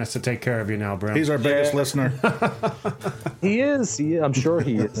 15 minutes to take care of you now, bro. He's our biggest listener. He is. I'm sure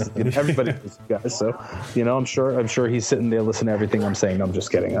he is. Everybody is, guys. So, I'm sure he's sitting there listening to everything I'm saying. No, I'm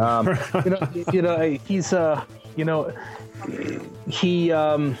just kidding. He's,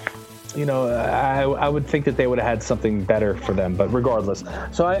 I would think that they would have had something better for them, but regardless.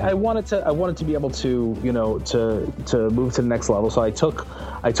 So I wanted to be able to, to move to the next level. So I took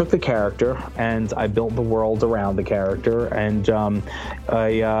the character and I built the world around the character. And,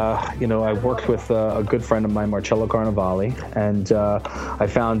 I worked with a good friend of mine, Marcello Carnevale, and I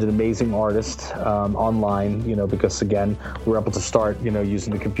found an amazing artist online, because again, we were able to start,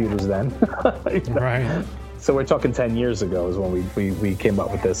 using the computers then. Right. So we're talking 10 years ago is when we came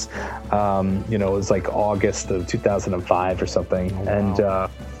up with this. It was like August of 2005 or something. Oh,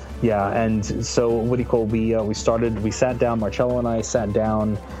 wow. And so we sat down, Marcello and I sat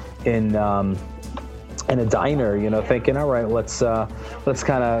down in a diner, thinking, all right, let's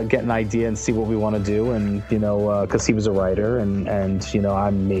kind of get an idea and see what we want to do. And, because he was a writer and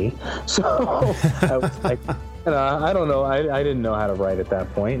I'm me. So I was like, I don't know. I didn't know how to write at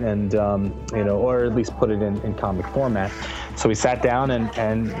that point, and or at least put it in comic format. So we sat down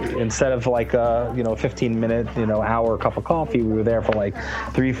and instead of like a 15-minute hour cup of coffee, we were there for like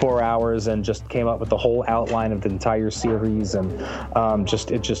 3-4 hours and just came up with the whole outline of the entire series, and just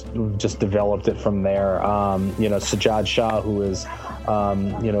developed it from there. Sajjad Shah, who is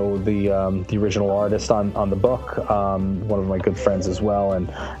the original artist on the book, one of my good friends as well, and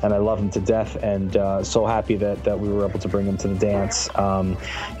I love him to death, and so happy that we were able to bring him to the dance.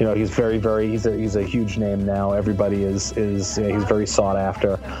 He's he's a huge name now. Everybody is he's very sought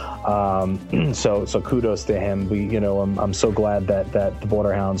after. So kudos to him. I'm so glad that the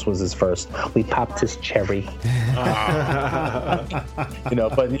Border Hounds was his first. We popped his cherry.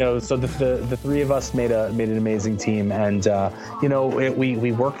 So the three of us made an amazing team, and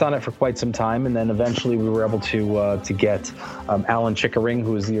we worked on it for quite some time, and then eventually we were able to get Alan Chickering,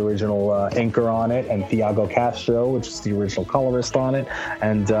 who was the original inker on it, and Thiago Castro, which is the original colorist on it,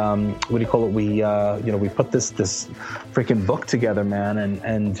 and we put this freaking book together, man,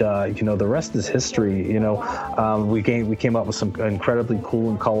 and the rest is history. We came up with some incredibly cool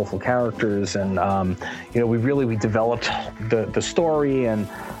and colorful characters, and we developed the story, and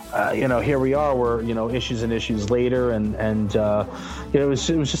here we are. We're issues and issues later, and it was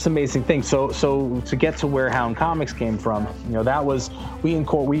just an amazing thing. So to get to where Hound Comics came from, that was we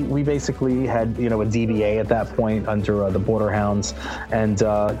basically had a DBA at that point under the Border Hounds, and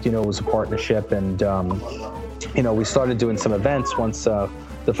it was a partnership, and we started doing some events once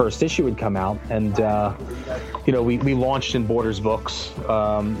the first issue had come out, and we launched in Borders Books,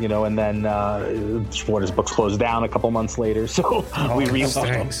 and then Borders Books closed down a couple months later, so we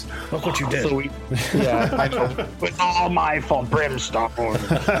relaunched. Look what you did. So I know. It's all my fault, Brimstone.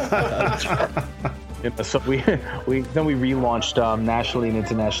 So we relaunched nationally and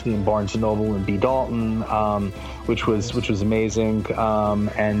internationally in Barnes & Noble and B. Dalton, which was amazing,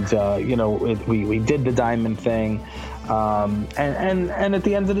 we did the Diamond thing, and at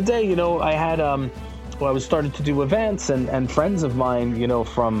the end of the day, I had I was starting to do events, and friends of mine,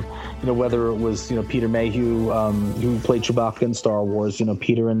 from whether it was Peter Mayhew, who played Chewbacca in Star Wars,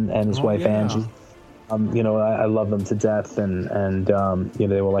 Peter and his wife Angie. I love them to death, and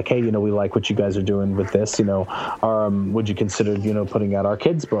they were like, hey, we like what you guys are doing with this, would you consider, putting out our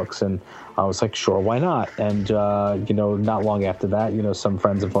kids' books? And I was like, sure, why not? And, not long after that, some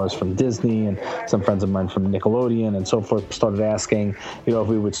friends of ours from Disney and some friends of mine from Nickelodeon and so forth started asking, if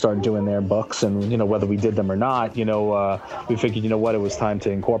we would start doing their books, and, whether we did them or not, we figured, it was time to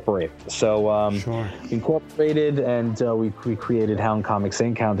incorporate. So, Sure. Incorporated, and we created Hound Comics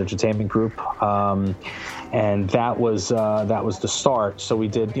Inc., Hound Entertainment Group. And that was the start. So we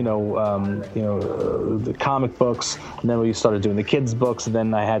did, the comic books, and then we started doing the kids' books. And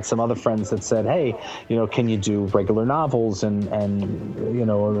then I had some other friends that said, hey, can you do regular novels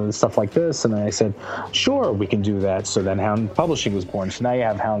and stuff like this? And I said, sure, we can do that. So then Hound Publishing was born. So now you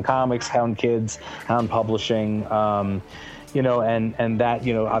have Hound Comics, Hound Kids, Hound Publishing. And that,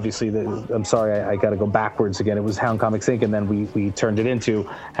 obviously, I'm sorry, I got to go backwards again. It was Hound Comics Inc., and then we turned it into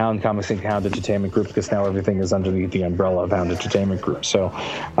Hound Comics Inc., Hound Entertainment Group, because now everything is underneath the umbrella of Hound Entertainment Group. So,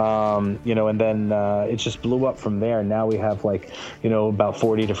 and then it just blew up from there. Now we have about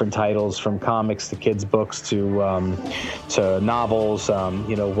 40 different titles, from comics to kids' books to novels.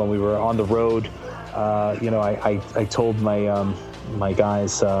 When we were on the road, I told my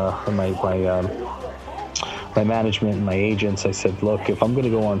guys, my management and my agents, I said, look, if I'm going to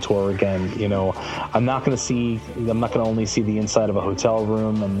go on tour again, I'm not going to only see the inside of a hotel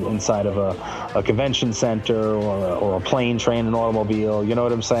room and inside of a convention center or a plane, train, and automobile. You know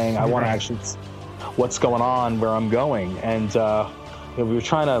what I'm saying? I want to actually see what's going on where I'm going. And, we were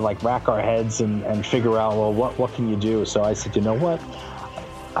trying to rack our heads and figure out, well, what can you do? So I said, you know what?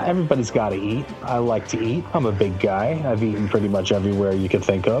 Everybody's got to eat. I like to eat. I'm a big guy. I've eaten pretty much everywhere you could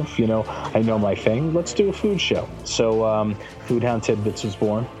think of. I know my thing. Let's do a food show. So Food Hound Tidbits was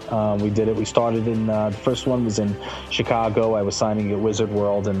born. We did it. We started in the first one was in Chicago. I was signing at Wizard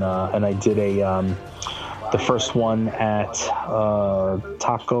World, and I did a the first one at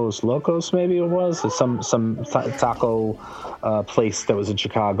Tacos Locos, maybe it was some taco place that was in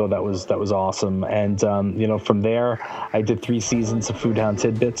Chicago that was awesome. And from there I did 3 seasons of Food Hound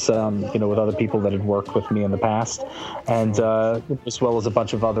Tidbits, with other people that had worked with me in the past, and as well as a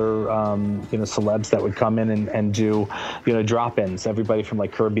bunch of other celebs that would come in and do drop-ins. Everybody from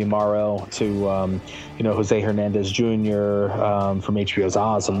like Kirby Morrow to Jose Hernandez Jr. From HBO's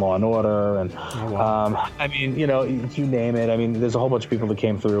Oz and Law and Order, and you name it. I mean, there's a whole bunch of people that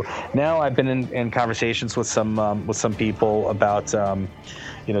came through. Now I've been in conversations with some people about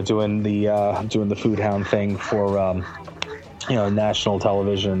doing the Food Hound thing for national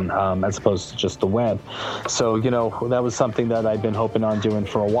television as opposed to just the web. So that was something that I've been hoping on doing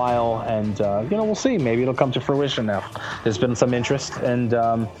for a while, and we'll see. Maybe it'll come to fruition now. There's been some interest, and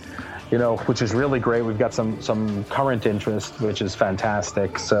which is really great. We've got some current interest, which is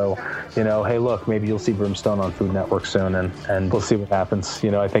fantastic. So, hey, look, maybe you'll see Brimstone on Food Network soon, and we'll see what happens.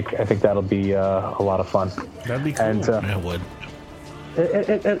 I think that'll be a lot of fun. That'd be cool. And, It would.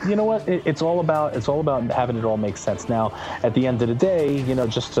 You know what? It's all about having it all make sense. Now, at the end of the day,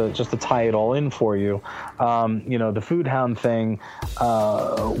 just to tie it all in for you, the Food Hound thing,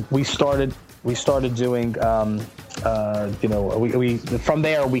 we started doing. We from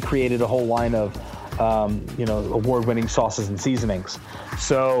there we created a whole line of award-winning sauces and seasonings.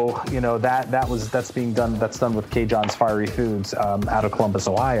 So that's being done. That's done with K. John's Fiery Foods out of Columbus,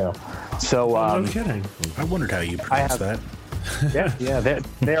 Ohio. So no kidding. I wondered how you pronounced that. Yeah,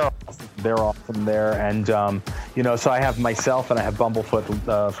 they're awesome there, and so I have myself and I have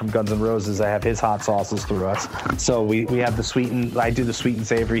Bumblefoot from Guns N' Roses. I have his hot sauces through us. So we have the sweet and I do the sweet and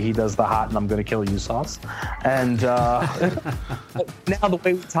savory. He does the hot and I'm going to kill you sauce. And now the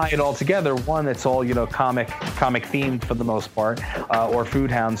way we tie it all together, one, it's all comic themed for the most part, or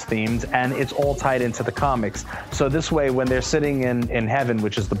Food Hounds themed, and it's all tied into the comics. So this way, when they're sitting in heaven,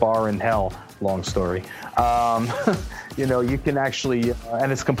 which is the bar in hell, long story. You can actually,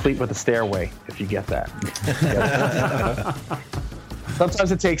 and it's complete with a stairway, if you get that.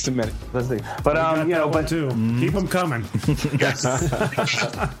 Sometimes it takes a minute. But too. Keep them coming. Yes.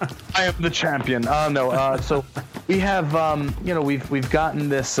 I am the champion. So we have, we've gotten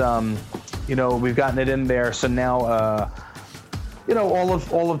this, we've gotten it in there. So now,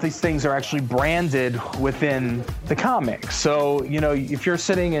 all of these things are actually branded within the comic. So, if you're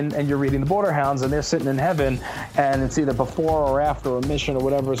sitting and you're reading the Border Hounds and they're sitting in heaven and it's either before or after a mission or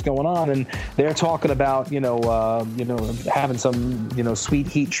whatever is going on, and they're talking about, having some, sweet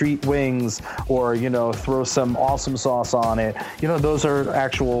heat treat wings or, throw some awesome sauce on it. Those are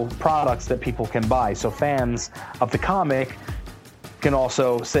actual products that people can buy. So fans of the comic can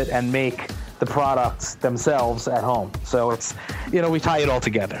also sit and make the products themselves at home. So it's, we tie it all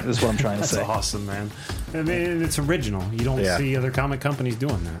together, is what I'm trying to say. That's awesome, man. I mean, it's original. You don't see other comic companies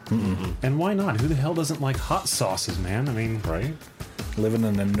doing that. Mm-hmm. And why not? Who the hell doesn't like hot sauces, man? I mean, right? Living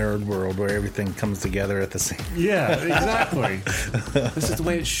in a nerd world where everything comes together at the same. Yeah, exactly. This is the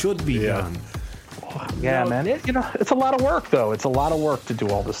way it should be done. Yeah, man. It's a lot of work, though. It's a lot of work to do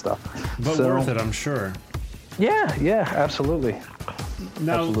all this stuff. But worth it, I'm sure. Yeah, absolutely.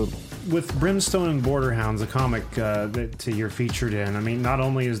 Now, absolutely. With Brimstone and Border Hounds, the comic that you're featured in, I mean, not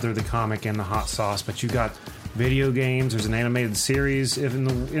only is there the comic and the hot sauce, but you got video games. There's an animated series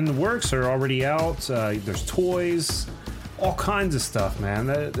in the works or already out. There's toys, all kinds of stuff, man.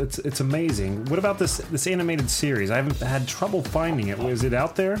 It's amazing. What about this animated series? I haven't had trouble finding it. Is it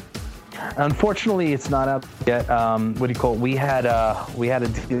out there? Unfortunately, it's not out yet. We had a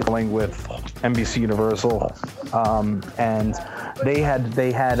dealing with NBC Universal, and they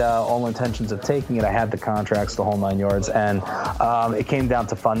had all intentions of taking it. I had the contracts, the whole 9 yards, and it came down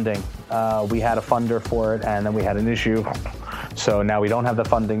to funding. We had a funder for it, and then we had an issue. So now we don't have the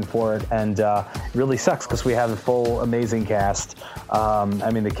funding for it, and it really sucks because we have a full amazing cast.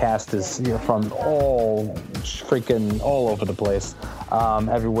 The cast is from all over the place,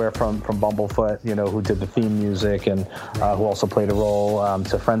 everywhere from Bumblefoot, who did the theme music and who also played a role,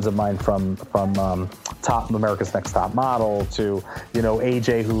 to friends of mine from America's Next Top Model, to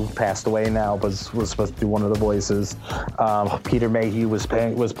AJ, who passed away now, was supposed to be one of the voices. Peter Mayhew was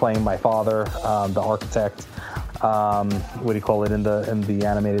playing my father, the architect. In the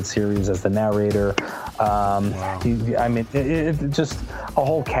animated series as the narrator. Wow. Just a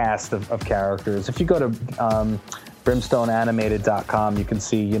whole cast of characters. If you go to brimstoneanimated.com, you can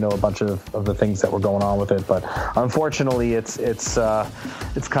see a bunch of the things that were going on with it. But unfortunately, it's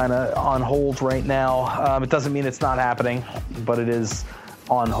kind of on hold right now. It doesn't mean it's not happening, but it is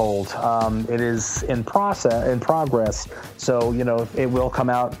on hold. It is in progress. So, it will come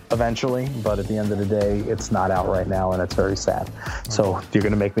out eventually, but at the end of the day, it's not out right now, and it's very sad. So you're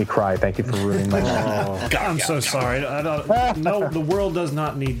going to make me cry. Thank you for ruining my night. I'm so sorry. I don't. No, the world does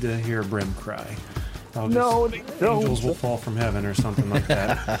not need to hear Brim cry. Angels will fall from heaven or something like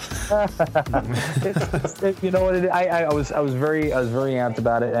that. I was very amped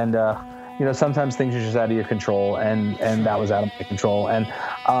about it, and sometimes things are just out of your control, and that was out of my control. And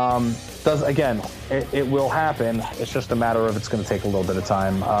it will happen. It's just a matter of it's going to take a little bit of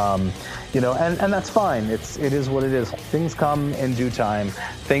time. And that's fine. It is what it is. Things come in due time.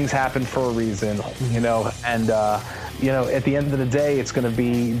 Things happen for a reason. And at the end of the day, it's going to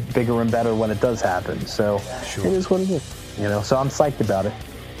be bigger and better when it does happen. So It is what it is. So I'm psyched about it.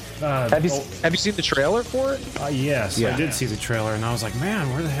 Have you seen the trailer for it? Yes, yeah. I did see the trailer, and I was like,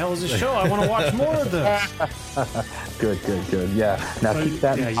 man, where the hell is this show? I want to watch more of this. Good. Yeah. Now keep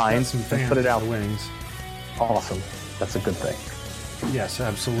that in mind. Put it out. Wings. Awesome. That's a good thing. Yes,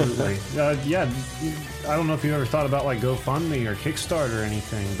 absolutely. I don't know if you ever thought about like GoFundMe or Kickstarter or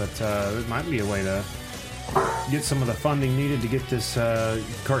anything, but it might be a way to get some of the funding needed to get this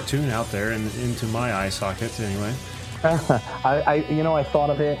cartoon out there and into my eye sockets anyway. I thought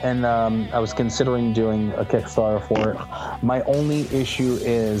of it, and I was considering doing a Kickstarter for it. My only issue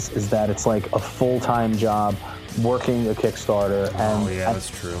is that it's like a full-time job working a Kickstarter. And that's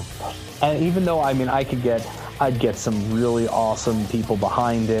true. And even though, I'd get some really awesome people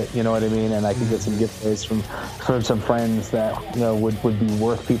behind it, you know what I mean? And I could get some giveaways from some friends that, would be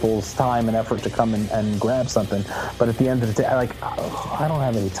worth people's time and effort to come and grab something. But at the end of the day, I don't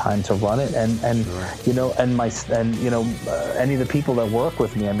have any time to run it. And sure. Any of the people that work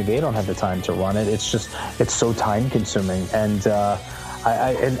with me, they don't have the time to run it. It's so time consuming. And,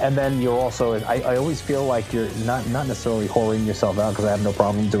 and then you're also, I always feel like you're not necessarily whoring yourself out, because I have no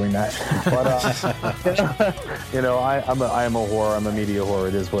problem doing that. But, I am a whore. I'm a media whore.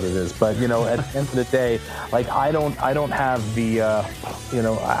 It is what it is. But, at the end of the day, I don't have the,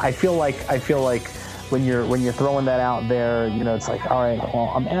 I feel like when you're throwing that out there, it's like, all right,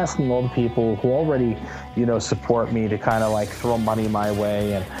 well, I'm asking all the people who already, support me to kind of throw money my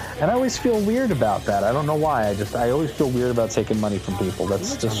way. And I always feel weird about that. I don't know why. I always feel weird about taking money from people.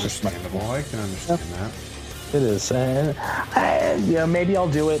 That's just understandable. I can understand that. It is. And, maybe I'll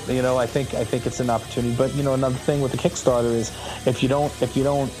do it. I think it's an opportunity. But, another thing with the Kickstarter is if you don't,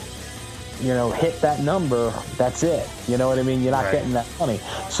 hit that number, that's it. You know what I mean? You're not getting that money.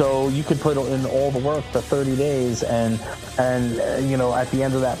 So you could put in all the work for 30 days and at the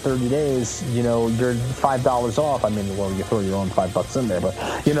end of that 30 days, you're $5 off. You throw your own $5 in there, but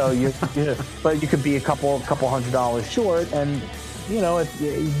but you could be a couple $100 short, and you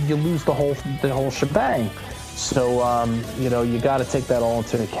lose the whole shebang. So, you got to take that all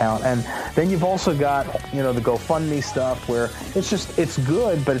into account. And then you've also got, the GoFundMe stuff where it's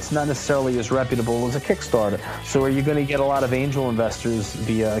good, but it's not necessarily as reputable as a Kickstarter. So are you going to get a lot of angel investors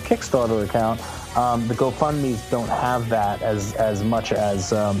via a Kickstarter account? The GoFundMes don't have that as much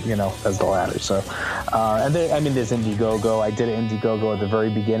as, as the latter. So, there's Indiegogo. I did Indiegogo at the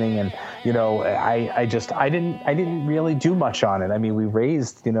very beginning, and, I didn't really do much on it. We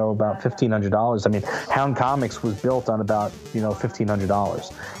raised, about $1,500. Hound Comics was built on about, $1,500. Wow.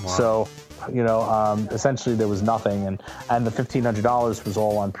 So, essentially there was nothing, and the $1,500 was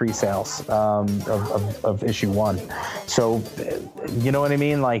all on pre-sales of issue 1. So, you know what I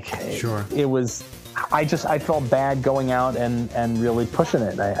mean? Sure. It was. I felt bad going out and really pushing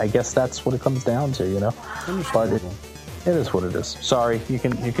it. I guess that's what it comes down to, But it is what it is. Sorry, you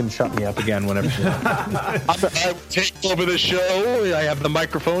can shut me up again whenever you want. I will take over the show. I have the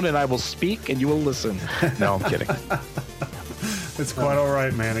microphone, and I will speak, and you will listen. No, I'm kidding. It's quite all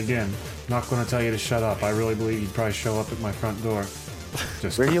right, man. Again, not going to tell you to shut up. I really believe you'd probably show up at my front door.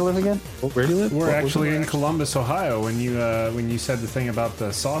 Where do you live again? Where do you live? We're actually in Columbus, Ohio. When you said the thing about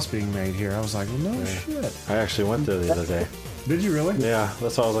the sauce being made here, I was like, well, no shit. I actually went there the other day. Did you really? Yeah,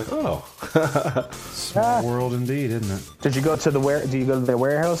 that's why I was like, oh. Small world indeed, isn't it? Did you go to Do you go to their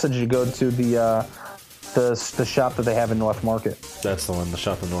warehouse, or did you go to the shop that they have in North Market? That's the one, the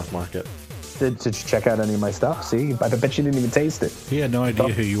shop in North Market. Did you check out any of my stuff? See, I bet you didn't even taste it. He had no idea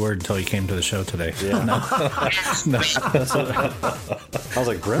who you were until you came to the show today. Yeah. No. That's what, I was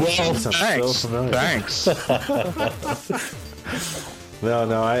like, Brimstone sounds so familiar. Thanks.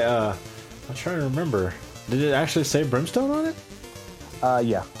 No, I'm trying to remember. Did it actually say Brimstone on it?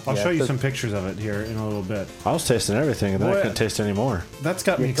 Yeah. I'll Yeah, show you so- some pictures of it here in a little bit. I was tasting everything, and then I couldn't taste any more. That's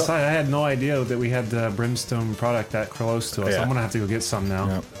got me excited. I had no idea that we had the Brimstone product that close to us. Yeah. I'm gonna have to go get some now.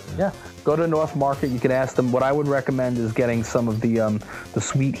 Yep. Yeah, go to North Market. You can ask them. What I would recommend is getting some of the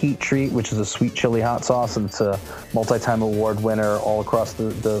Sweet Heat Treat, which is a sweet chili hot sauce, and it's a multi-time award winner all across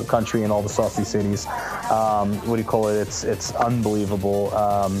the country in all the saucy cities. What do you call it? It's unbelievable.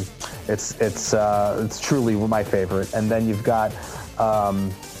 It's truly my favorite. And then you've got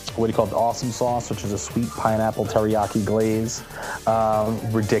what do you call it? Awesome sauce, which is a sweet pineapple teriyaki glaze.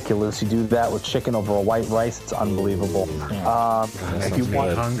 Ridiculous. You do that with chicken over a white rice. It's unbelievable. If you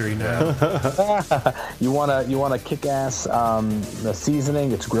want, Hungry now. you want a kick-ass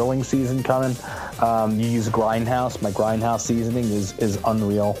seasoning. It's grilling season coming. You use Grindhouse. My Grindhouse seasoning is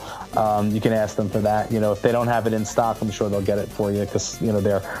unreal. You can ask them for that. If they don't have it in stock, I'm sure they'll get it for you because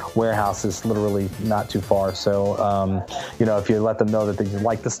their warehouse is literally not too far. So if you let them know that they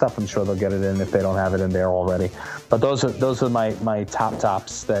like the stuff, I'm sure they'll get it in if they don't have it in there already. But those are my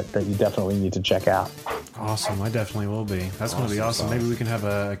tops that you definitely need to check out. Awesome. I definitely will be. That's going to be awesome. Maybe we can have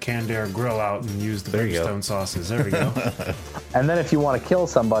a canned air grill out and use the Brimstone sauces. There we go. And then if you want to kill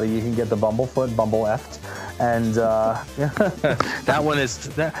somebody, you can get the Bumblefoot, Bumble-effed. And that one is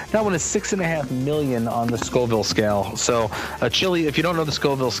 6.5 million on the Scoville scale. So a chili, if you don't know the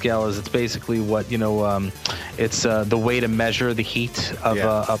Scoville scale is, it's basically what it's the way to measure the heat of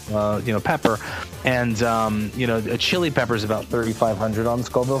pepper, and a chili pepper is about 3,500 on the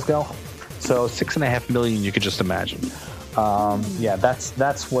Scoville scale. So 6.5 million, you could just imagine.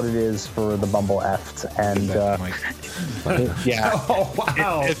 That's what it is for the Bumble-effed, and yeah. Oh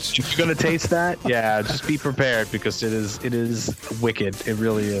wow! If you're gonna taste that, just be prepared because it is wicked. It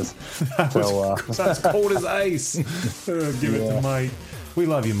really is. That's cold as ice. Give it to Mike. We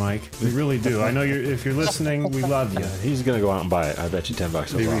love you, Mike. We really do. I know if you're listening, we love you. He's gonna go out and buy it. I bet you $10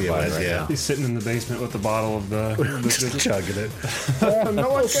 he'll go out and buy it right now. He's sitting in the basement with the bottle of the Just chugging it. no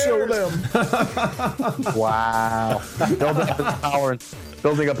one Show them. Wow.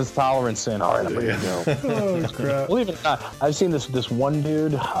 Building up his tolerance, saying, all right, I'm ready to go. Oh, crap. Believe it or not, I've seen this one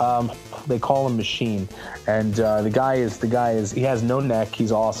dude. They call him Machine, and the guy is he has no neck.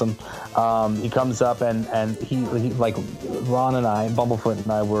 He's awesome. He comes up and he like Ron and I, Bumblefoot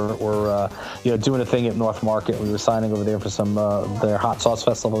and I were doing a thing at North Market. We were signing over there for some their hot sauce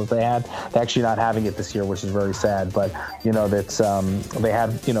festival that they had. They're actually not having it this year, which is very sad. But that's they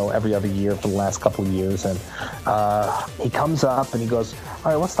had every other year for the last couple of years, and he comes up and he goes,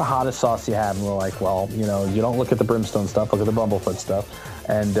 all right, what's the hottest sauce you have? And we're like, well, you don't look at the Brimstone stuff, look at the Bumblefoot stuff.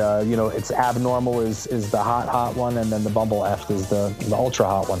 And, it's Abnormal is the hot one, and then the Bumble-effed is the ultra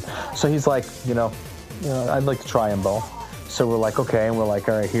hot one. So he's like, I'd like to try them both. So we're like, okay. And we're like,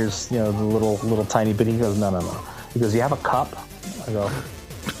 all right, here's, the little tiny bit. He goes, no. He goes, you have a cup? I go,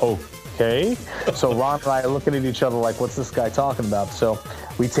 okay. So Ron and I are looking at each other like, what's this guy talking about? So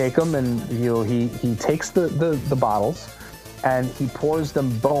we take them, and, he takes the bottles, and he pours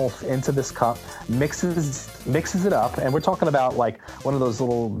them both into this cup, mixes it up, and we're talking about like one of those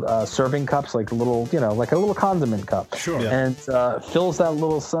little serving cups, like a little, like a little condiment cup. Sure. Yeah. And fills that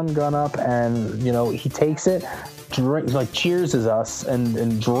little sun gun up, and he takes it, cheerses us,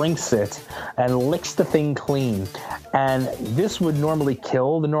 and drinks it, and licks the thing clean. And this would normally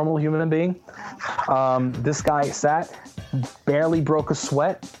kill the normal human being. This guy sat, barely broke a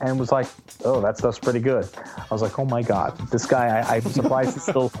sweat, and was like, oh, that stuff's pretty good. I was like, oh my God, this guy, I'm surprised he's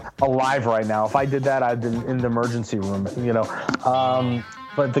still alive right now. If I did that, I'd been in the emergency room,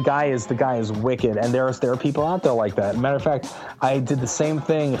 But the guy is wicked, and there are people out there like that. Matter of fact, I did the same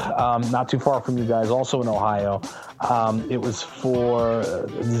thing not too far from you guys, also in Ohio. It was for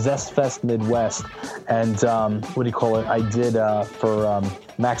Zest Fest Midwest, and I did for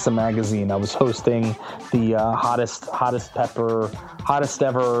Maxim Magazine. I was hosting the hottest ever,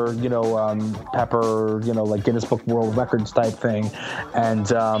 pepper, like Guinness Book World Records type thing, and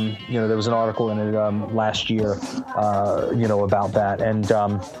there was an article in it last year, about that, and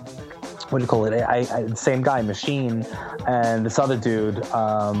same guy, Machine, and this other dude,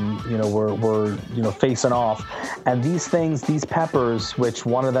 were facing off, and these peppers, which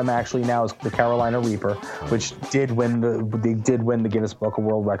one of them actually now is the Carolina Reaper, which did win the Guinness Book of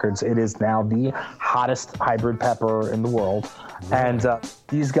World Records. It is now the hottest hybrid pepper in the world. And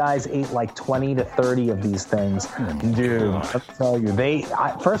these guys ate like 20 to 30 of these things. Dude, I'll tell you,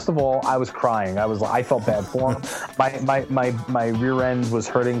 first of all, I was crying. I felt bad for them. My rear end was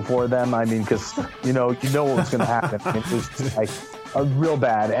hurting for them. I mean, because you know what was going to happen. It was just like real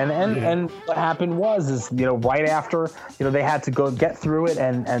bad. And what happened was right after they had to go get through it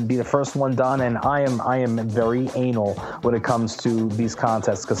and be the first one done. And I am very anal when it comes to these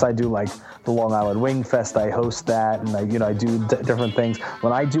contests, because I do like the Long Island Wing Fest. I host that, and I do different things.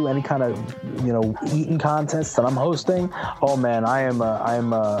 When I do any kind of eating contest that I'm hosting, oh man, I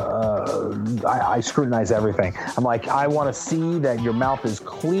scrutinize everything. I'm like, I want to see that your mouth is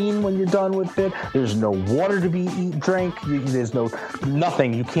clean when you're done with it. There's no water to be drank. There's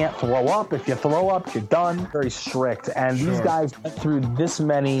nothing. You can't throw up. If you throw up, you're done. Very strict. And these guys went through this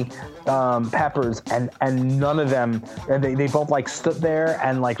many peppers, and none of them. They both like stood there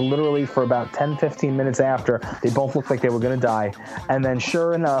and like literally for about 10-15 minutes after, they both looked like they were gonna die. And then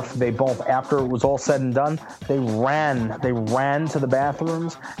sure enough, they both, after it was all said and done, they ran to the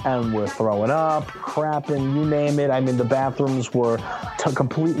bathrooms and were throwing up, crapping, you name it. I mean, the bathrooms were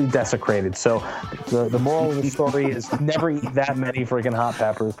completely desecrated. So the moral of the story is never eat that many freaking hot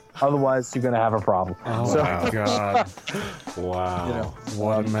peppers. Otherwise, you're going to have a problem. Oh, my God. Wow.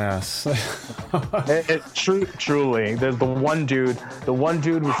 What a mess. Truly. There's the one dude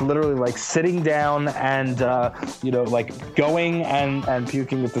was literally like sitting down and, like going and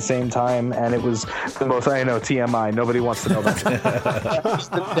puking at the same time. And it was the most, I know, TMI. Nobody wants to know about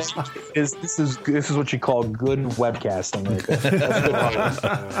that. This is what you call good webcasting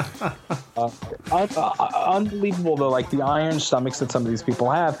right there. Unbelievable though, like the iron stomachs that some of these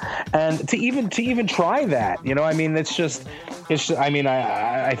people have, and to even try that, I mean, it's just I mean,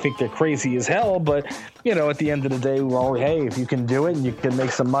 I think they're crazy as hell, but at the end of the day, well, hey, if you can do it and you can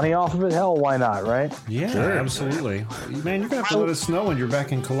make some money off of it, hell, why not, right? Yeah, sure. Absolutely. Man, you're gonna have to let us know when you're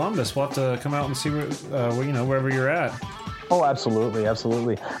back in Columbus. We'll have to come out and see wherever you're at. Oh, absolutely.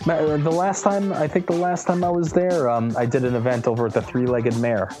 The last time I was there, I did an event over at the Three-Legged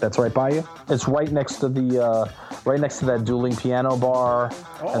Mare. That's right by you. It's right next to that dueling piano bar.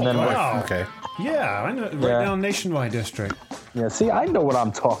 Oh, and then wow. Okay. Yeah, I know. Right down Nationwide District. Yeah, see, I know what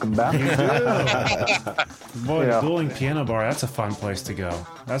I'm talking about. You do. Boy, the dueling piano bar, that's a fun place to go.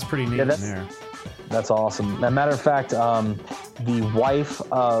 That's pretty neat in there. That's awesome. As a matter of fact, the wife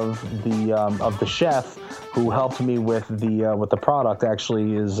of the chef who helped me with the product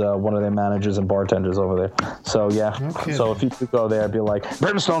actually is one of their managers and bartenders over there. So yeah, so if you could go there, be like,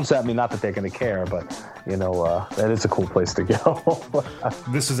 Brimstone sent me. Not that they're going to care, but that is a cool place to go.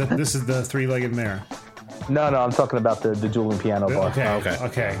 This is the Three-Legged Mare. No, I'm talking about the dueling piano bar.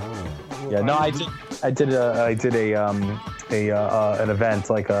 Okay. Yeah, no, I did an event,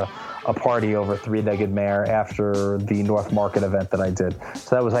 like a party over Three-Legged Mare after the North Market event that I did.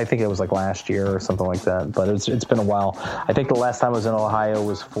 So I think it was like last year or something like that. But it's been a while. I think the last time I was in Ohio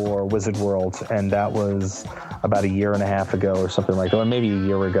was for Wizard World, and that was about a year and a half ago or something like that, or maybe a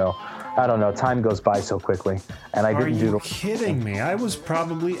year ago. I don't know. Time goes by so quickly, and I didn't do. Are you kidding me? I was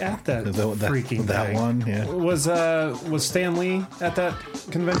probably at that freaking that thing. one. Yeah. Was Stan Lee at that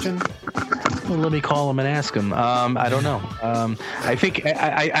convention? Well, let me call him and ask him. I don't know. I think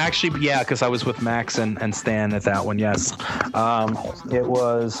I actually, because I was with Max and Stan at that one. Yes,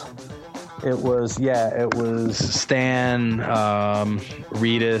 it was Stan,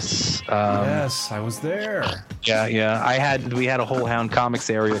 Reedus. Yes, I was there. Yeah. We had a whole Hound Comics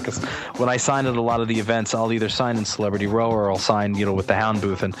area, because when I sign at a lot of the events, I'll either sign in Celebrity Row or I'll sign, with the Hound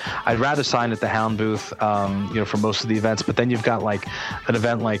booth. And I'd rather sign at the Hound booth, for most of the events. But then you've got like an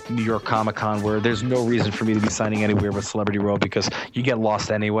event like New York Comic Con where there's no reason for me to be signing anywhere but Celebrity Row, because you get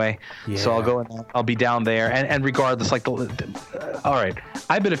lost anyway. Yeah. So I'll go and I'll be down there. And regardless, like all right,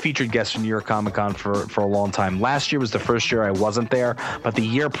 I've been a featured guest in New York Comic Con for a long time. Last year was the first year I wasn't there, but the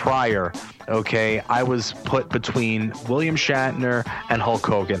year prior, I was put between William Shatner and Hulk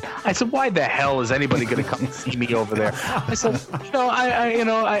Hogan. I said, why the hell is anybody going to come and see me over there? I said,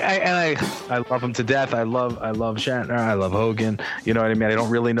 I love him to death. I love Shatner. I love Hogan. You know what I mean? I don't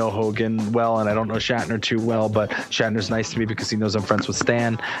really know Hogan well, and I don't know Shatner too well, but Shatner's nice to me because he knows I'm friends with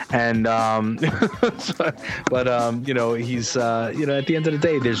Stan. And, he's, at the end of the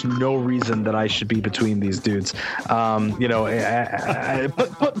day, there's no reason that I should be between these dudes. Put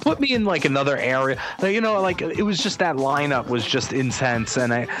me in like another area. Like it was just that lineup was just intense,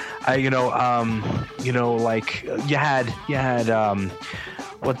 and you had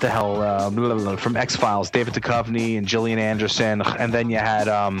what the hell from X-Files, David Duchovny and Gillian Anderson, and then you had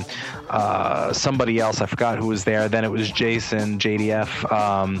somebody else, I forgot who was there. Then it was Jason, JDF.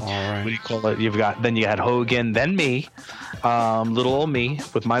 What do you call it? Then you had Hogan, then me, little old me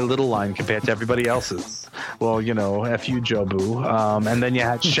with my little line compared to everybody else's. well, F you, Jobu. And then you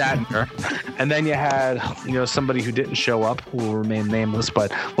had Shatner, and then you had somebody who didn't show up, who will remain nameless,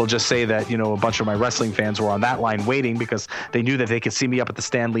 but we'll just say that a bunch of my wrestling fans were on that line waiting because they knew that they could see me up at the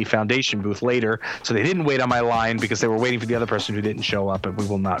Stan Lee Foundation booth later, so they didn't wait on my line because they were waiting for the other person who didn't show up, and we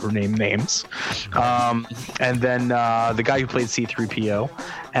will not rename names. And then the guy who played C-3PO,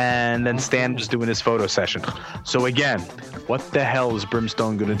 and then Stan was doing his photo session. So again, what the hell is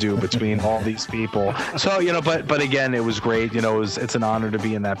Brimstone going to do between all these people? So but again, it was great. It's an honor to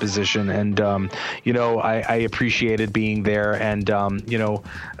be in that position, and I appreciated being there, and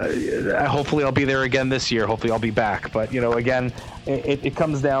hopefully I'll be there again this year. Hopefully I'll be back. But again, it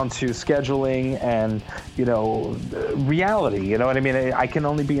comes down to scheduling and reality. You know what I mean? I can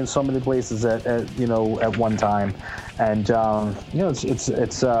only be in so many places at one time, and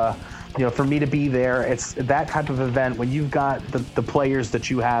it's for me to be there, it's that type of event when you've got the players that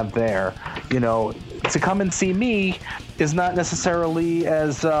you have there. To come and see me is not necessarily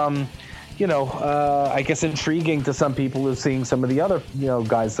as I guess intriguing to some people as seeing some of the other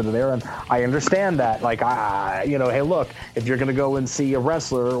guys that are there, and I understand that. Like, hey, look, if you're gonna go and see a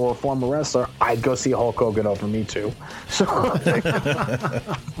wrestler or a former wrestler, I'd go see Hulk Hogan over me too. So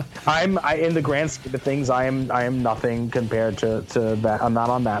I in the grand scheme of things, I am nothing compared to that. I'm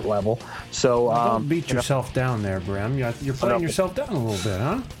not on that level. So don't beat yourself down there, Brim. You're putting yourself down a little bit,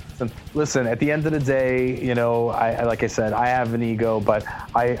 huh? Listen, at the end of the day, I like I said, I have an ego, but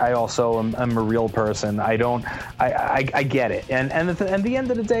I also am a real person. I get it, and at the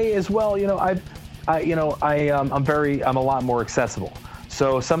end of the day as well, I'm a lot more accessible.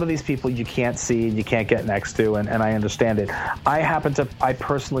 So some of these people you can't see and you can't get next to, and I understand it. I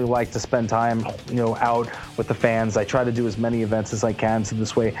personally like to spend time, out with the fans. I try to do as many events as I can, so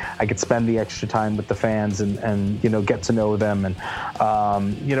this way I could spend the extra time with the fans and get to know them, and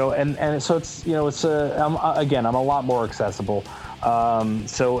and so it's I'm a lot more accessible.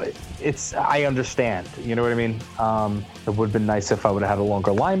 So I understand, you know what I mean? It would have been nice if I would have had a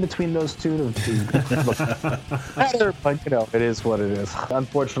longer line between those two to look better, but it is what it is.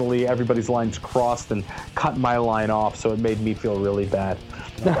 Unfortunately, everybody's lines crossed and cut my line off, so it made me feel really bad.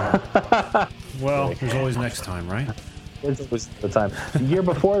 Well, there's always next time, right? There's always the time. The year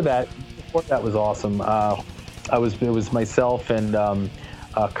before that was awesome. It was myself and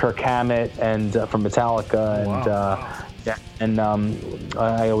Kirk Hammett and from Metallica, and wow. Yeah, and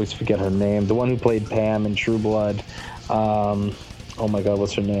I always forget her name. The one who played Pam in True Blood. Oh my God,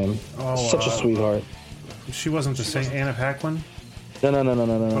 what's her name? Such a sweetheart. She wasn't the same Anna Paquin? No.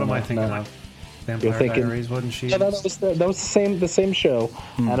 What am I thinking of? Vampire Diaries, wasn't she? Yeah, that was the same show.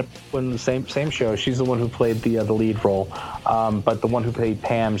 Anna Paquin, the same show. She's the one who played the lead role. But the one who played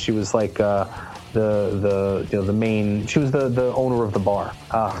Pam, she was like the main. She was the owner of the bar.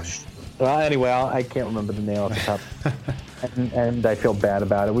 Well, anyway, I can't remember the name off the top, and I feel bad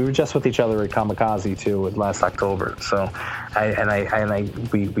about it. We were just with each other at Kamikaze too last October, so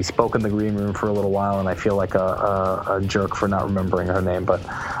we spoke in the green room for a little while, and I feel like a jerk for not remembering her name, but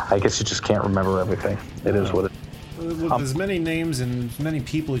I guess you just can't remember everything. It is what it is. With as many names and as many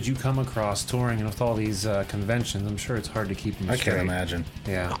people as you come across touring and with all these conventions, I'm sure it's hard to keep them straight. I can't imagine.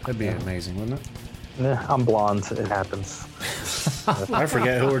 Yeah, that'd be amazing, wouldn't it? Yeah, I'm blonde. It happens. I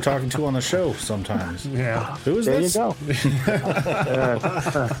forget who we're talking to on the show sometimes. Yeah. Who is this? There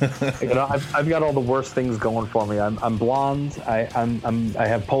you go. I've got all the worst things going for me. I'm blonde. I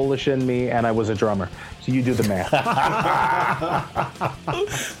have Polish in me, and I was a drummer. So you do the math.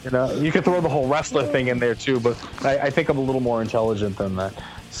 You could throw the whole wrestler thing in there too, but I think I'm a little more intelligent than that.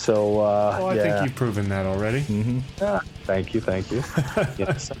 So I think you've proven that already. Mm-hmm. Thank you.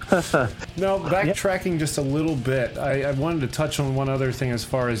 Yes. Now, backtracking just a little bit, I wanted to touch on one other thing as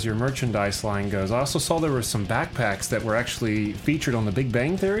far as your merchandise line goes. I also saw there were some backpacks that were actually featured on The Big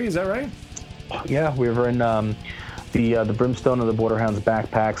Bang Theory. Is that right? Yeah, we were in the Brimstone and the Borderhounds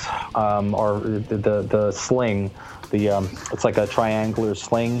backpacks, or the sling. It's like a triangular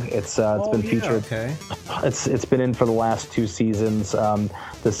sling. It's been featured. Okay. It's been in for the last 2 seasons.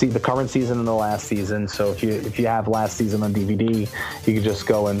 The current season and the last season. So if you have last season on DVD, you can just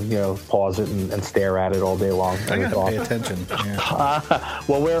go and pause it and stare at it all day long. I gotta pay attention. Yeah.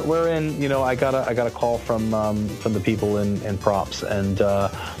 Well, we're in. I got a call from the people in props, and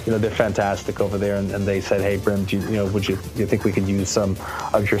they're fantastic over there. And they said, hey, Brim, do you think we could use some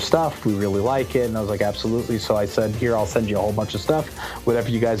of your stuff? We really like it. And I was like, absolutely. So I said, here, I'll send you a whole bunch of stuff. Whatever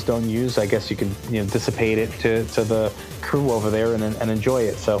you guys don't use, I guess you can dissipate it to the crew over there and enjoy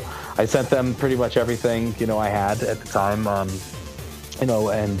it. So I sent them pretty much everything I had at the time, and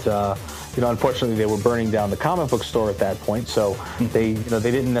unfortunately they were burning down the comic book store at that point, so they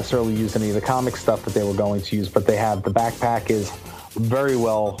didn't necessarily use any of the comic stuff that they were going to use, but they have the backpack is very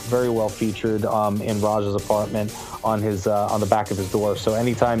well featured in Raj's apartment on the back of his door. So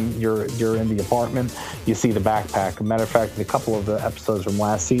anytime you're in the apartment, you see the backpack. Matter of fact, in a couple of the episodes from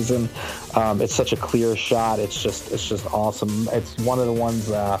last season, it's such a clear shot. It's just awesome. It's one of the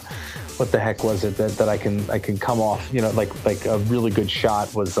ones. What the heck was it that I can come off? Like a really good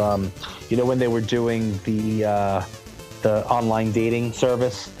shot was when they were doing the online dating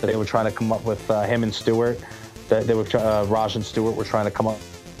service that they were trying to come up with, him and Stuart. They were Raj and Stuart were trying to come up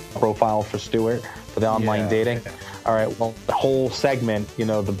with a profile for Stuart for the online dating. All right, well, the whole segment,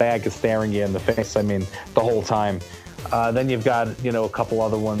 the bag is staring you in the face. I mean, the whole time. Then you've got, a couple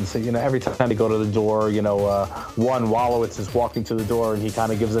other ones. Every time they go to the door, one, Wallowitz is walking to the door and he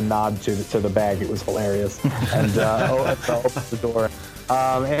kind of gives a nod to the bag. It was hilarious. And opens the door.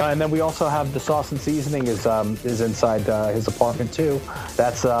 And then we also have the sauce and seasoning is inside his apartment too.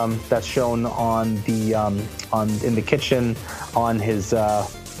 That's shown on in the kitchen on his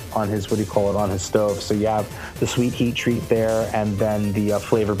on his stove. So you have the sweet heat treat there, and then the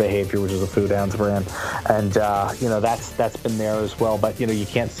Flavor Behavior, which is a Food Hounds brand, and that's been there as well. But you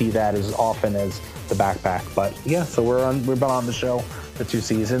can't see that as often as the backpack. But yeah, so we've been on the show for 2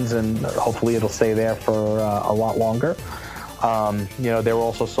 seasons, and hopefully it'll stay there for a lot longer. They were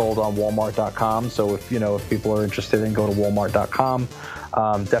also sold on Walmart.com. So if people are interested in go to Walmart.com,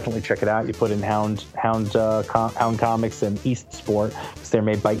 definitely check it out. You put in Hound Comics and East Sport, because they're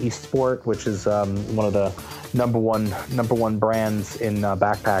made by East Sport, which is one of the number one brands in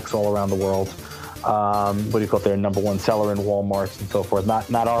backpacks all around the world. They're number one seller in Walmart and so forth.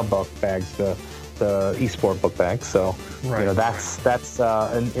 Not our book bags, the eSport book bag. So that's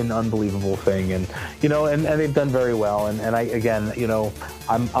an unbelievable thing, and and they've done very well. And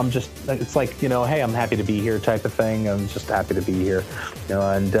I'm just, it's like, hey, I'm happy to be here type of thing. I'm just happy to be here,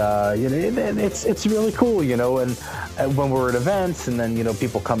 and it's really cool, and when we're at events, and then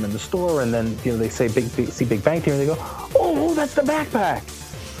people come in the store, and then they say see Big Bang Theory, and they go, oh, that's the backpack.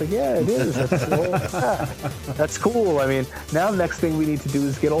 Yeah, it is. That's cool. I mean, now the next thing we need to do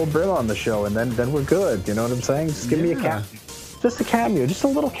is get old Brim on the show, and then we're good. You know what I'm saying? Just give me a cameo. Just a cameo. Just a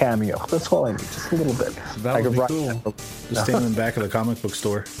little cameo. That's all I need. Just a little bit. That would be cool. Just stand in the back of the comic book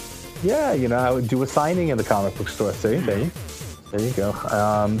store. Yeah, I would do a signing in the comic book store. See, there you go.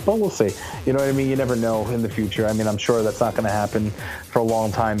 But we'll see. You know what I mean? You never know in the future. I mean, I'm sure that's not going to happen for a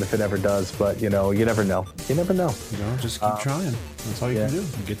long time if it ever does. But, you never know. You never know. Just keep trying. That's all you can do.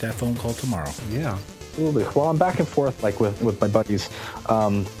 Get that phone call tomorrow. Yeah. Absolutely. Well, I'm back and forth, like with my buddies.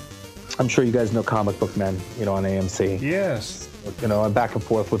 I'm sure you guys know Comic Book Men, on AMC. Yes. I'm back and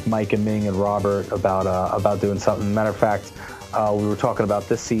forth with Mike and Ming and Robert about doing something. Matter of fact, we were talking about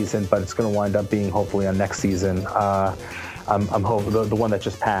this season, but it's going to wind up being hopefully on next season. I'm hoping the one that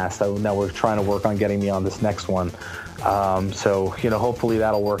just passed. Now we're trying to work on getting me on this next one. So hopefully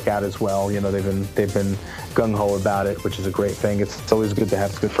that'll work out as well. They've been gung ho about it, which is a great thing. It's always good to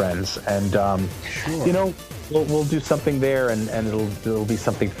have good friends, and sure. We'll do something there, and it'll be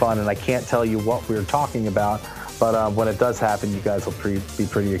something fun. And I can't tell you what we're talking about, but when it does happen, you guys will be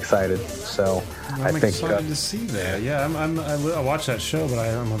pretty excited. So I'm excited to see that. Yeah, I watch that show, but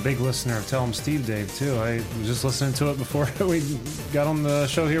I'm a big listener of Tell 'em Steve Dave too. I was just listening to it before we got on the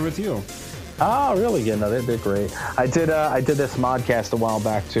show here with you. Oh, really? Yeah, no, they're great. I did this modcast a while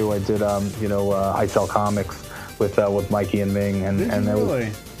back too. I did I Sell Comics with Mikey and Ming, and really?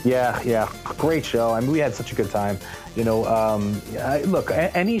 Yeah, great show. I mean, we had such a good time. Look,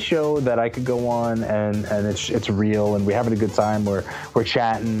 any show that I could go on and it's real, and we're having a good time. We're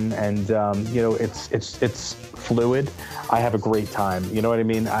chatting, and it's fluid. I have a great time. You know what I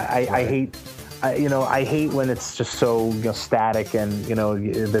mean? I hate when it's just so static, and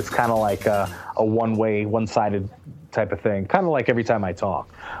it's kind of like a one-sided type of thing, kind of like every time I talk.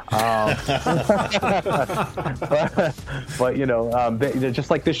 But just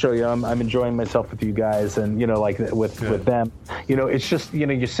like this show, I'm enjoying myself with you guys, and like with them, it's just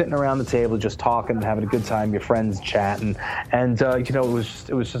you're sitting around the table just talking, having a good time, your friends chatting, and it was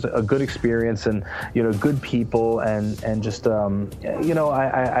just a good experience, and good people, and just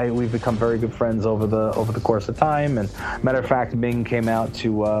we've become very good friends over the course of time. And matter of fact, Ming came out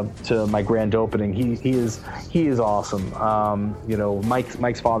to my grand opening. He is awesome. awesome.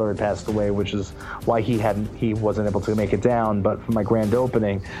 Mike's father had passed away, which is why he wasn't able to make it down. But for my grand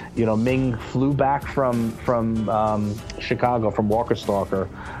opening, Ming flew back from Chicago, from Walker Stalker,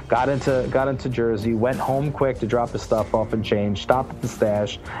 got into Jersey, went home quick to drop his stuff off and change, stopped at the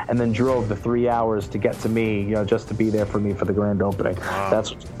stash, and then drove the 3 hours to get to me, just to be there for me for the grand opening. Wow.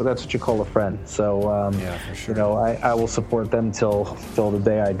 That's what you call a friend. So yeah, for sure. I will support them till the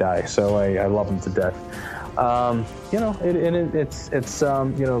day I die. So I love them to death. It's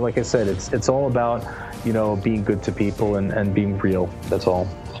like I said, it's all about being good to people and being real. That's all.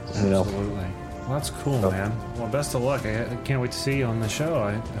 Absolutely. Well, that's cool, man. Well, best of luck. I can't wait to see you on the show.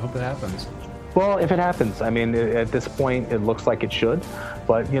 I hope it happens. Well, if it happens, I mean, at this point, it looks like it should,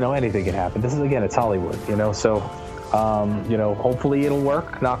 but anything can happen. This is, again, it's Hollywood, so hopefully it'll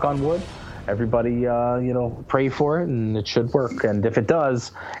work. Knock on wood. Everybody, pray for it, and it should work. And if it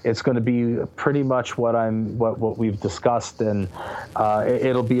does, it's going to be pretty much what we've discussed, and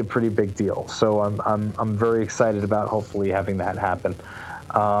it'll be a pretty big deal. So I'm very excited about hopefully having that happen.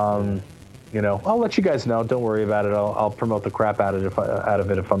 I'll let you guys know. Don't worry about it. I'll promote the crap out of it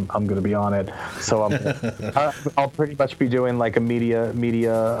if I'm going to be on it. So I'll pretty much be doing like a media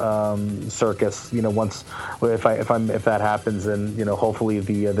circus. Once if that happens, and hopefully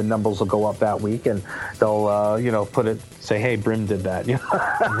the numbers will go up that week, and they'll say, hey, Brim did that.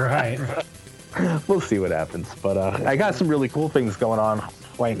 Right. We'll see what happens. But I got some really cool things going on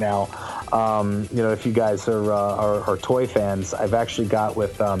right now. If you guys are toy fans, I've actually got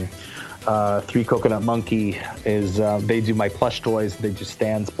with. Three Coconut Monkey they do my plush toys. They do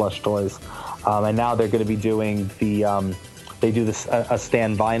Stan's plush toys, and now they're going to be doing they do a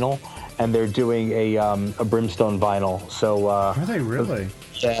Stan vinyl, and they're doing a Brimstone vinyl. So are they really?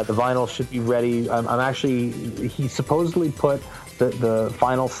 Yeah, the vinyl should be ready. He supposedly put the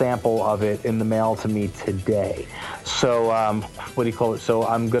final sample of it in the mail to me today. So what do you call it? So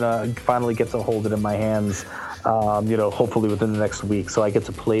I'm gonna finally get to hold it in my hands. Hopefully within the next week, so I get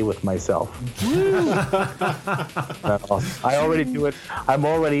to play with myself. I already do it. I'm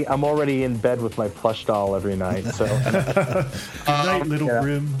already in bed with my plush doll every night. So, good night, little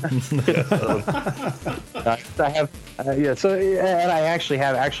Brim. I have, So, and I actually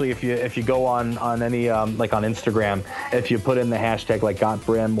have. If you go on any like on Instagram, if you put in the hashtag like Got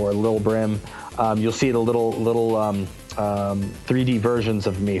Brim or Lil Brim, you'll see the little 3D versions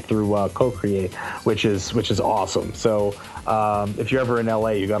of me through Co-Create, which is awesome. So if you're ever in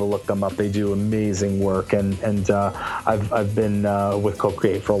LA, you got to look them up. They do amazing work, and I've been with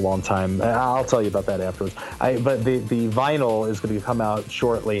Co-Create for a long time. I'll tell you about that afterwards. But the vinyl is going to come out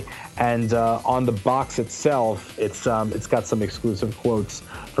shortly, and on the box itself, it's got some exclusive quotes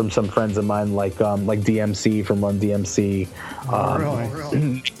from some friends of mine, like DMC from Run DMC.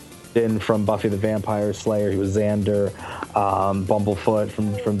 Really? From Buffy the Vampire Slayer, he was Xander. Bumblefoot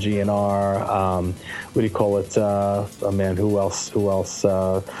from GNR. What do you call it? Who else?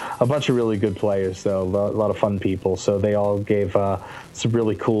 A bunch of really good players. So a lot of fun people. So they all gave some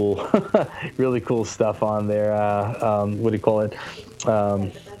really cool, really cool stuff on there. What do you call it? I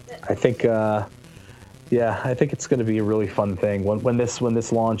think it's going to be a really fun thing when this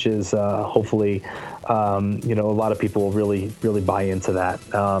launches. Hopefully, a lot of people will really buy into that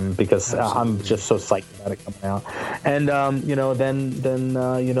because I'm just so psyched about it coming out. And then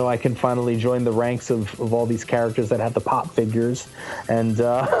I can finally join the ranks of all these characters that have the pop figures. And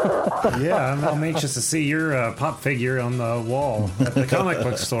yeah, I'm anxious to see your pop figure on the wall at the comic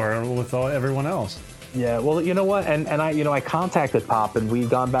book store with everyone else. Yeah, well, you know what, and I contacted Pop, and we've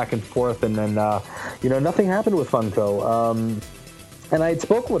gone back and forth, and then nothing happened with Funko. And I had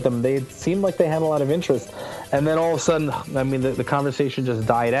spoken with them; they seemed like they had a lot of interest, and then all of a sudden, the conversation just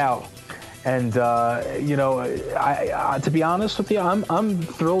died out. And I to be honest with you, I'm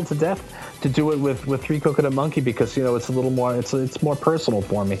thrilled to death to do it with Three Coconut Monkey because it's a little more, it's more personal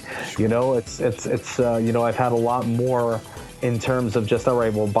for me. It's I've had a lot more. In terms of just, all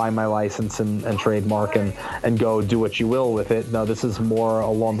right, we'll buy my license and trademark and go do what you will with it. No, this is more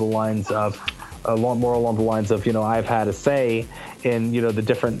along the lines of, I've had a say in, the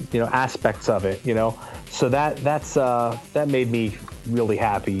different, aspects of it, So that made me really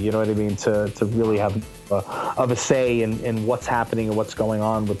happy, you know what I mean? To really have of a say in what's happening and what's going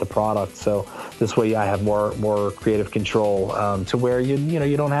on with the product. So this way I have more creative control to where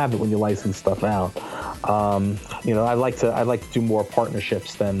you don't have it when you license stuff out. I'd like to do more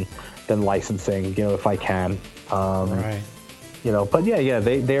partnerships than licensing, if I can. Right. But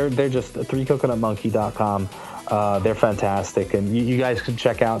they're just 3coconutmonkey.com. They're fantastic, and you guys can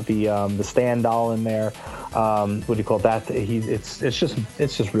check out the Stan doll in there. what do you call that? It's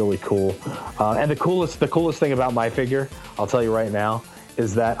just really cool. And the coolest thing about my figure, I'll tell you right now,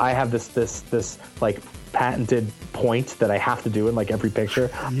 is that I have this like patented point that I have to do in like every picture.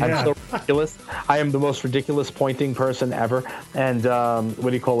 Yeah. I'm so ridiculous. I am the most ridiculous pointing person ever. And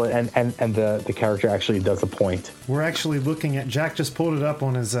what do you call it? And the character actually does a point. We're actually looking at, Jack just pulled it up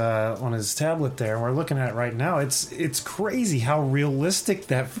on his tablet there, and we're looking at it right now. It's crazy how realistic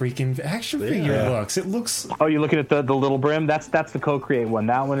that freaking action figure looks. It looks. Oh, you're looking at the little Brim? That's the co-create one.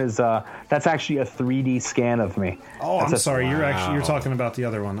 That one is that's actually a 3D scan of me. Oh, that's I'm sorry. You're talking about the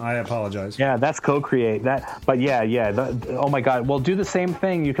other one. I apologize. Yeah, that's co-create. But oh my God. Well, do the same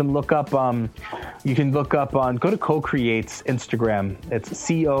thing. You can look up. Go to Co-Create's Instagram. It's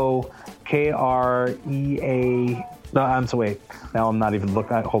COKREA. No, I'm so wait. Now I'm not even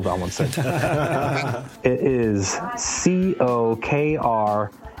looking. Hold on one second. It is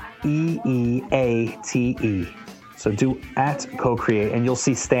COKREEATE. So do at Co-Create, and you'll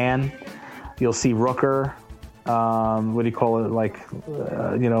see Stan. You'll see Rooker. What do you call it? Like,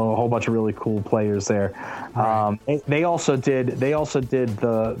 a whole bunch of really cool players there. Right. They also did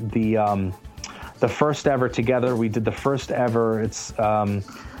the first ever together. We did the first ever. It's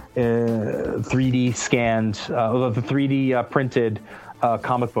 3D scanned, the 3D printed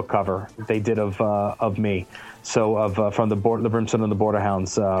comic book cover they did of me. So from the Brimstone and the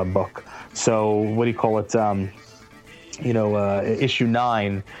Borderhounds book. So what do you call it? Issue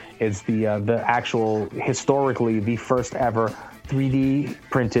 9 is the actual, historically, the first ever 3D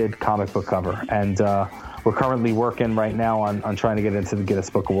printed comic book cover. And we're currently working right now on trying to get into the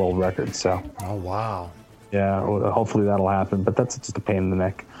Guinness Book of World Records. So. Oh, wow. Yeah, hopefully that'll happen, but that's just a pain in the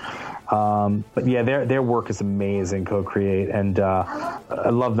neck. But yeah, their work is amazing, Co-Create, and I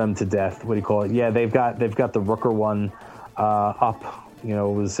love them to death. What do you call it? Yeah, they've got the Rooker one up. It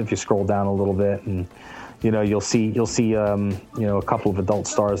was, if you scroll down a little bit, and you'll see a couple of adult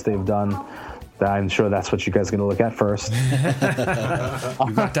stars they've done. I'm sure that's what you guys are going to look at first.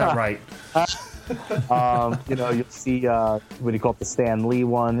 You got that right. You'll see what do you call it? The Stan Lee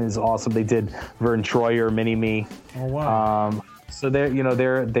one is awesome. They did Vern Troyer, Mini Me. Oh wow! So they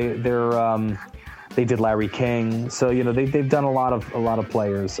did Larry King. So they've done a lot of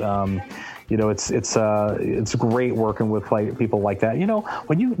players. It's great working with people like that.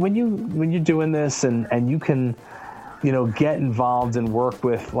 When you're doing this and you can get involved and work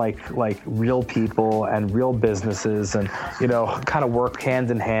with like real people and real businesses, and kind of work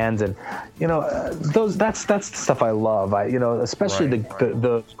hand in hand, and that's the stuff I love. Especially right.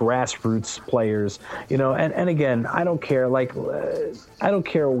 the grassroots players. And again, I don't care. I don't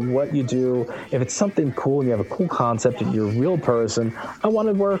care what you do. If it's something cool and you have a cool concept and you're a real person, I want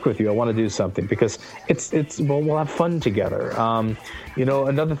to work with you. I want to do something because we'll have fun together.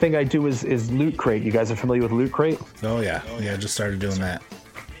 Another thing I do is Loot Crate. You guys are familiar with Loot Crate? Oh yeah, I just started doing that.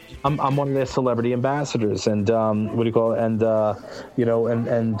 I'm one of their celebrity ambassadors, and what do you call it? And at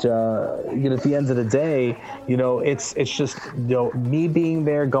the end of the day, it's just me being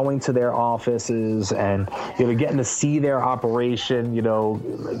there, going to their offices, and getting to see their operation.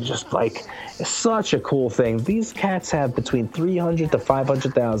 Just like it's such a cool thing. These cats have between 300 to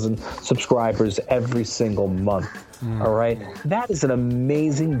 500,000 subscribers every single month. All right, that is an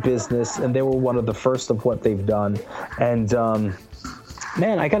amazing business, and they were one of the first of what they've done, and.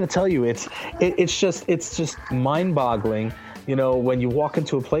 Man, I got to tell you, it's just mind-boggling, when you walk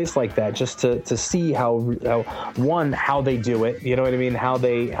into a place like that, just to see how they do it, you know what I mean, how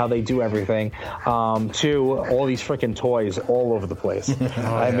they do everything. Two, all these freaking toys all over the place.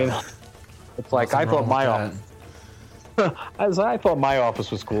 I mean, it's like I thought my office. I thought my office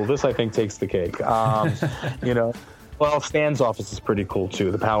was cool. This, I think, takes the cake. Well, Stan's office is pretty cool too.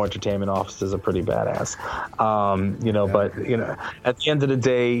 The Power Entertainment offices are pretty badass. But at the end of the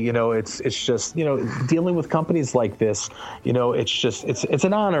day, it's just dealing with companies like this. It's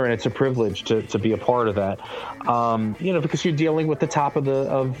an honor and it's a privilege to be a part of that. Because you're dealing with the top of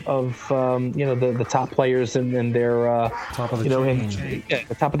the top players in their top of the chain.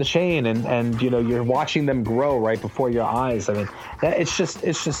 The top of the chain, and you're watching them grow right before your eyes. I mean,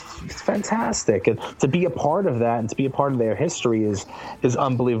 it's fantastic, and to be a part of that and to be a part of their history is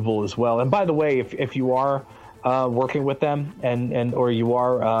unbelievable as well. And by the way, if you are working with them or you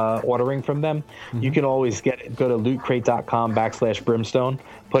are ordering from them, you can always go to lootcrate.com/Brimstone,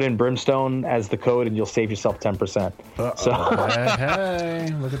 put in Brimstone as the code, and you'll save yourself 10%. So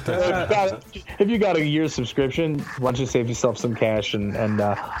hey, look at that. if you got a year's subscription, why don't you save yourself some cash and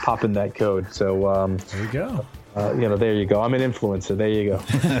pop in that code. So there you go. There you go. I'm an influencer. There you go.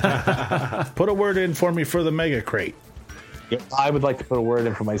 Put a word in for me for the Mega Crate. I would like to put a word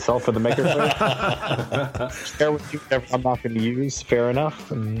in for myself for the maker clip. Share with you whatever I'm not going to use. Fair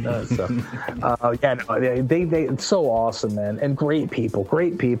enough. And, they it's so awesome, man, and great people.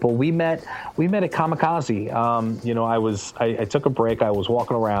 We met at Kamikaze. I took a break. I was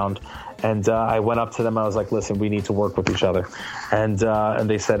walking around. And I went up to them. I was like, "Listen, we need to work with each other," and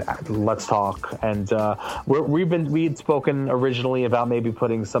they said, "Let's talk." And we had spoken originally about maybe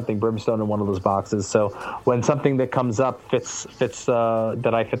putting something Brimstone in one of those boxes. So when something that comes up fits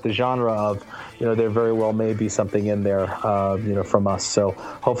that I fit the genre of, there very well may be something in there, from us. So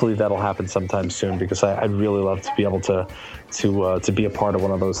hopefully that'll happen sometime soon, because I'd really love to be able to be a part of one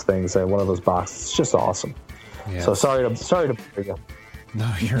of those things, one of those boxes. It's just awesome. Yeah. So sorry to bother you. No,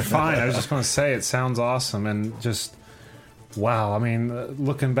 you're fine. I was just going to say it sounds awesome, and just wow. I mean,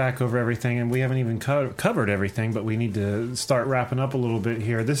 looking back over everything, and we haven't even covered everything, but we need to start wrapping up a little bit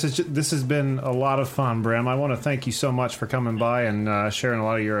here. This has been a lot of fun, Brim. I want to thank you so much for coming by and sharing a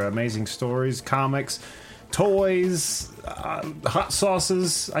lot of your amazing stories, comics, toys, hot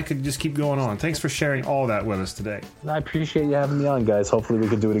sauces. I could just keep going on. Thanks for sharing all that with us today. I appreciate you having me on, guys. Hopefully we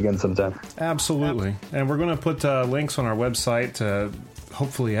can do it again sometime. Absolutely. And we're going to put links on our website to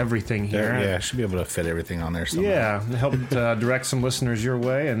hopefully everything here. Yeah, I should be able to fit everything on there somewhere. Yeah, help direct some listeners your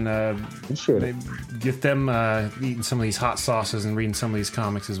way, and get them eating some of these hot sauces and reading some of these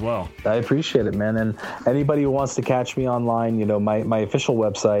comics as well. I appreciate it, man. And anybody who wants to catch me online, my official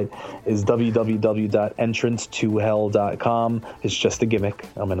website is www.entrancetohell.com. It's just a gimmick.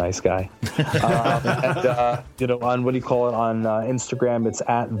 I'm a nice guy. On on Instagram, it's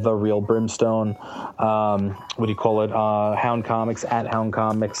 @TheRealBrimstone. Hound Comics, @Hound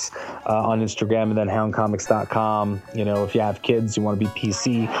Comics on Instagram, and then houndcomics.com. If you have kids, you want to be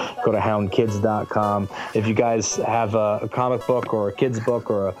PC, go to houndkids.com. If you guys have a comic book or a kid's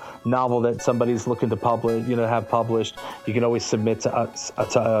book or a novel that somebody's looking to publish, have published, you can always submit to us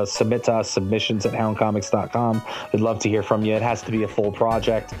submissions at houndcomics.com. We'd love to hear from you. It has to be a full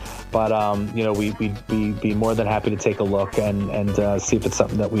project, but we'd be more than happy to take a look and see if it's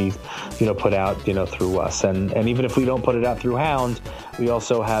something that we put out through us. And even if we don't put it out through Hound, we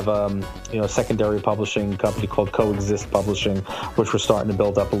also have a secondary publishing company called Coexist Publishing, which we're starting to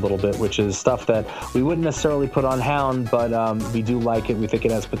build up a little bit, which is stuff that we wouldn't necessarily put on Hound, but we do like it. We think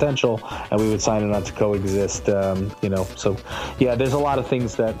it has potential, and we would sign it on to Coexist. So yeah, there's a lot of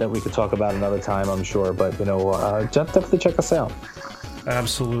things that we could talk about another time, I'm sure, but definitely check us out.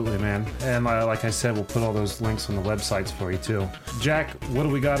 Absolutely, man. And like I said, we'll put all those links on the websites for you too. Jack, what do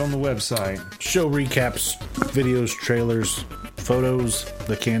we got on the website? Show recaps, videos, trailers, photos,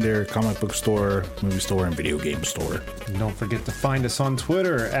 the Canned Air comic book store, movie store, and video game store. And don't forget to find us on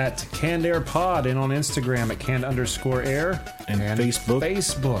Twitter at Canned Air Pod, and on Instagram at Canned_Air. And Facebook.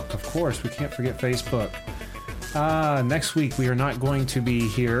 Facebook, of course. We can't forget Facebook. Next week we are not going to be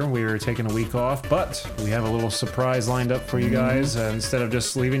here. We're taking a week off, but we have a little surprise lined up for you guys. Instead of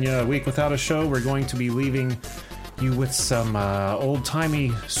just leaving you a week without a show, we're going to be leaving you with some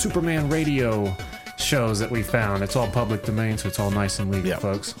old-timey Superman radio shows that we found. It's all public domain, so it's all nice and legal,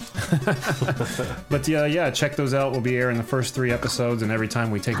 folks. But check those out. We'll be airing the first 3 episodes, and every time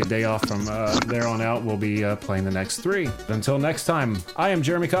we take a day off from there on out, we'll be playing the next 3. Until next time, I am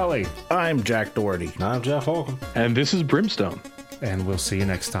Jeremy Colley. I'm Jack Doherty. I'm Jeff Holcomb. And this is Brimstone. And we'll see you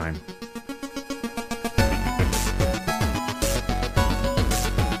next time.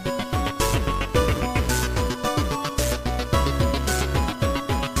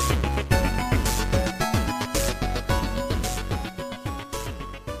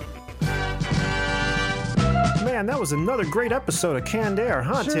 That was another great episode of Canned Air,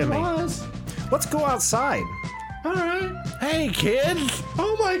 huh, Sure Timmy? was. Let's go outside. All right. Hey, kids!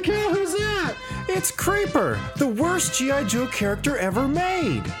 Oh my God, who's that? It's Creeper, the worst G.I. Joe character ever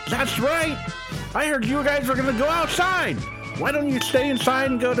made. That's right! I heard you guys were gonna go outside! Why don't you stay inside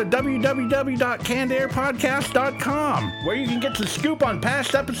and go to www.cannedairpodcast.com, where you can get the scoop on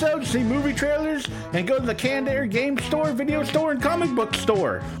past episodes, see movie trailers, and go to the Canned Air game store, video store, and comic book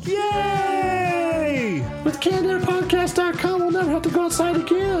store. Yay! With CannedAirPodcast.com, we'll never have to go outside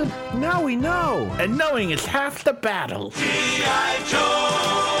again. Now we know. And knowing is half the battle. G.I. Joe!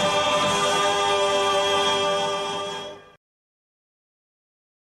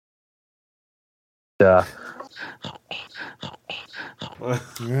 Yeah.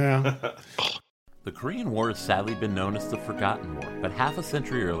 The Korean War has sadly been known as the Forgotten War, but half a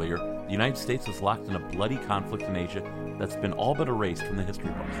century earlier, the United States was locked in a bloody conflict in Asia that's been all but erased from the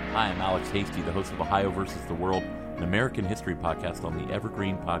history books. Hi, I'm Alex Hasty, the host of Ohio vs. the World, an American history podcast on the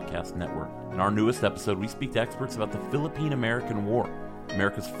Evergreen Podcast Network. In our newest episode, we speak to experts about the Philippine-American War,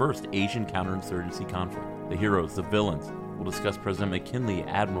 America's first Asian counterinsurgency conflict. The heroes, the villains, we'll discuss President McKinley,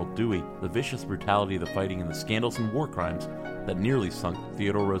 Admiral Dewey, the vicious brutality of the fighting, and the scandals and war crimes that nearly sunk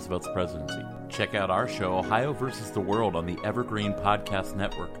Theodore Roosevelt's presidency. Check out our show, Ohio versus the World, on the Evergreen Podcast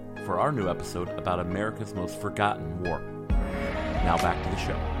Network for our new episode about America's most forgotten war. Now back to the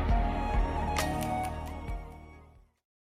show.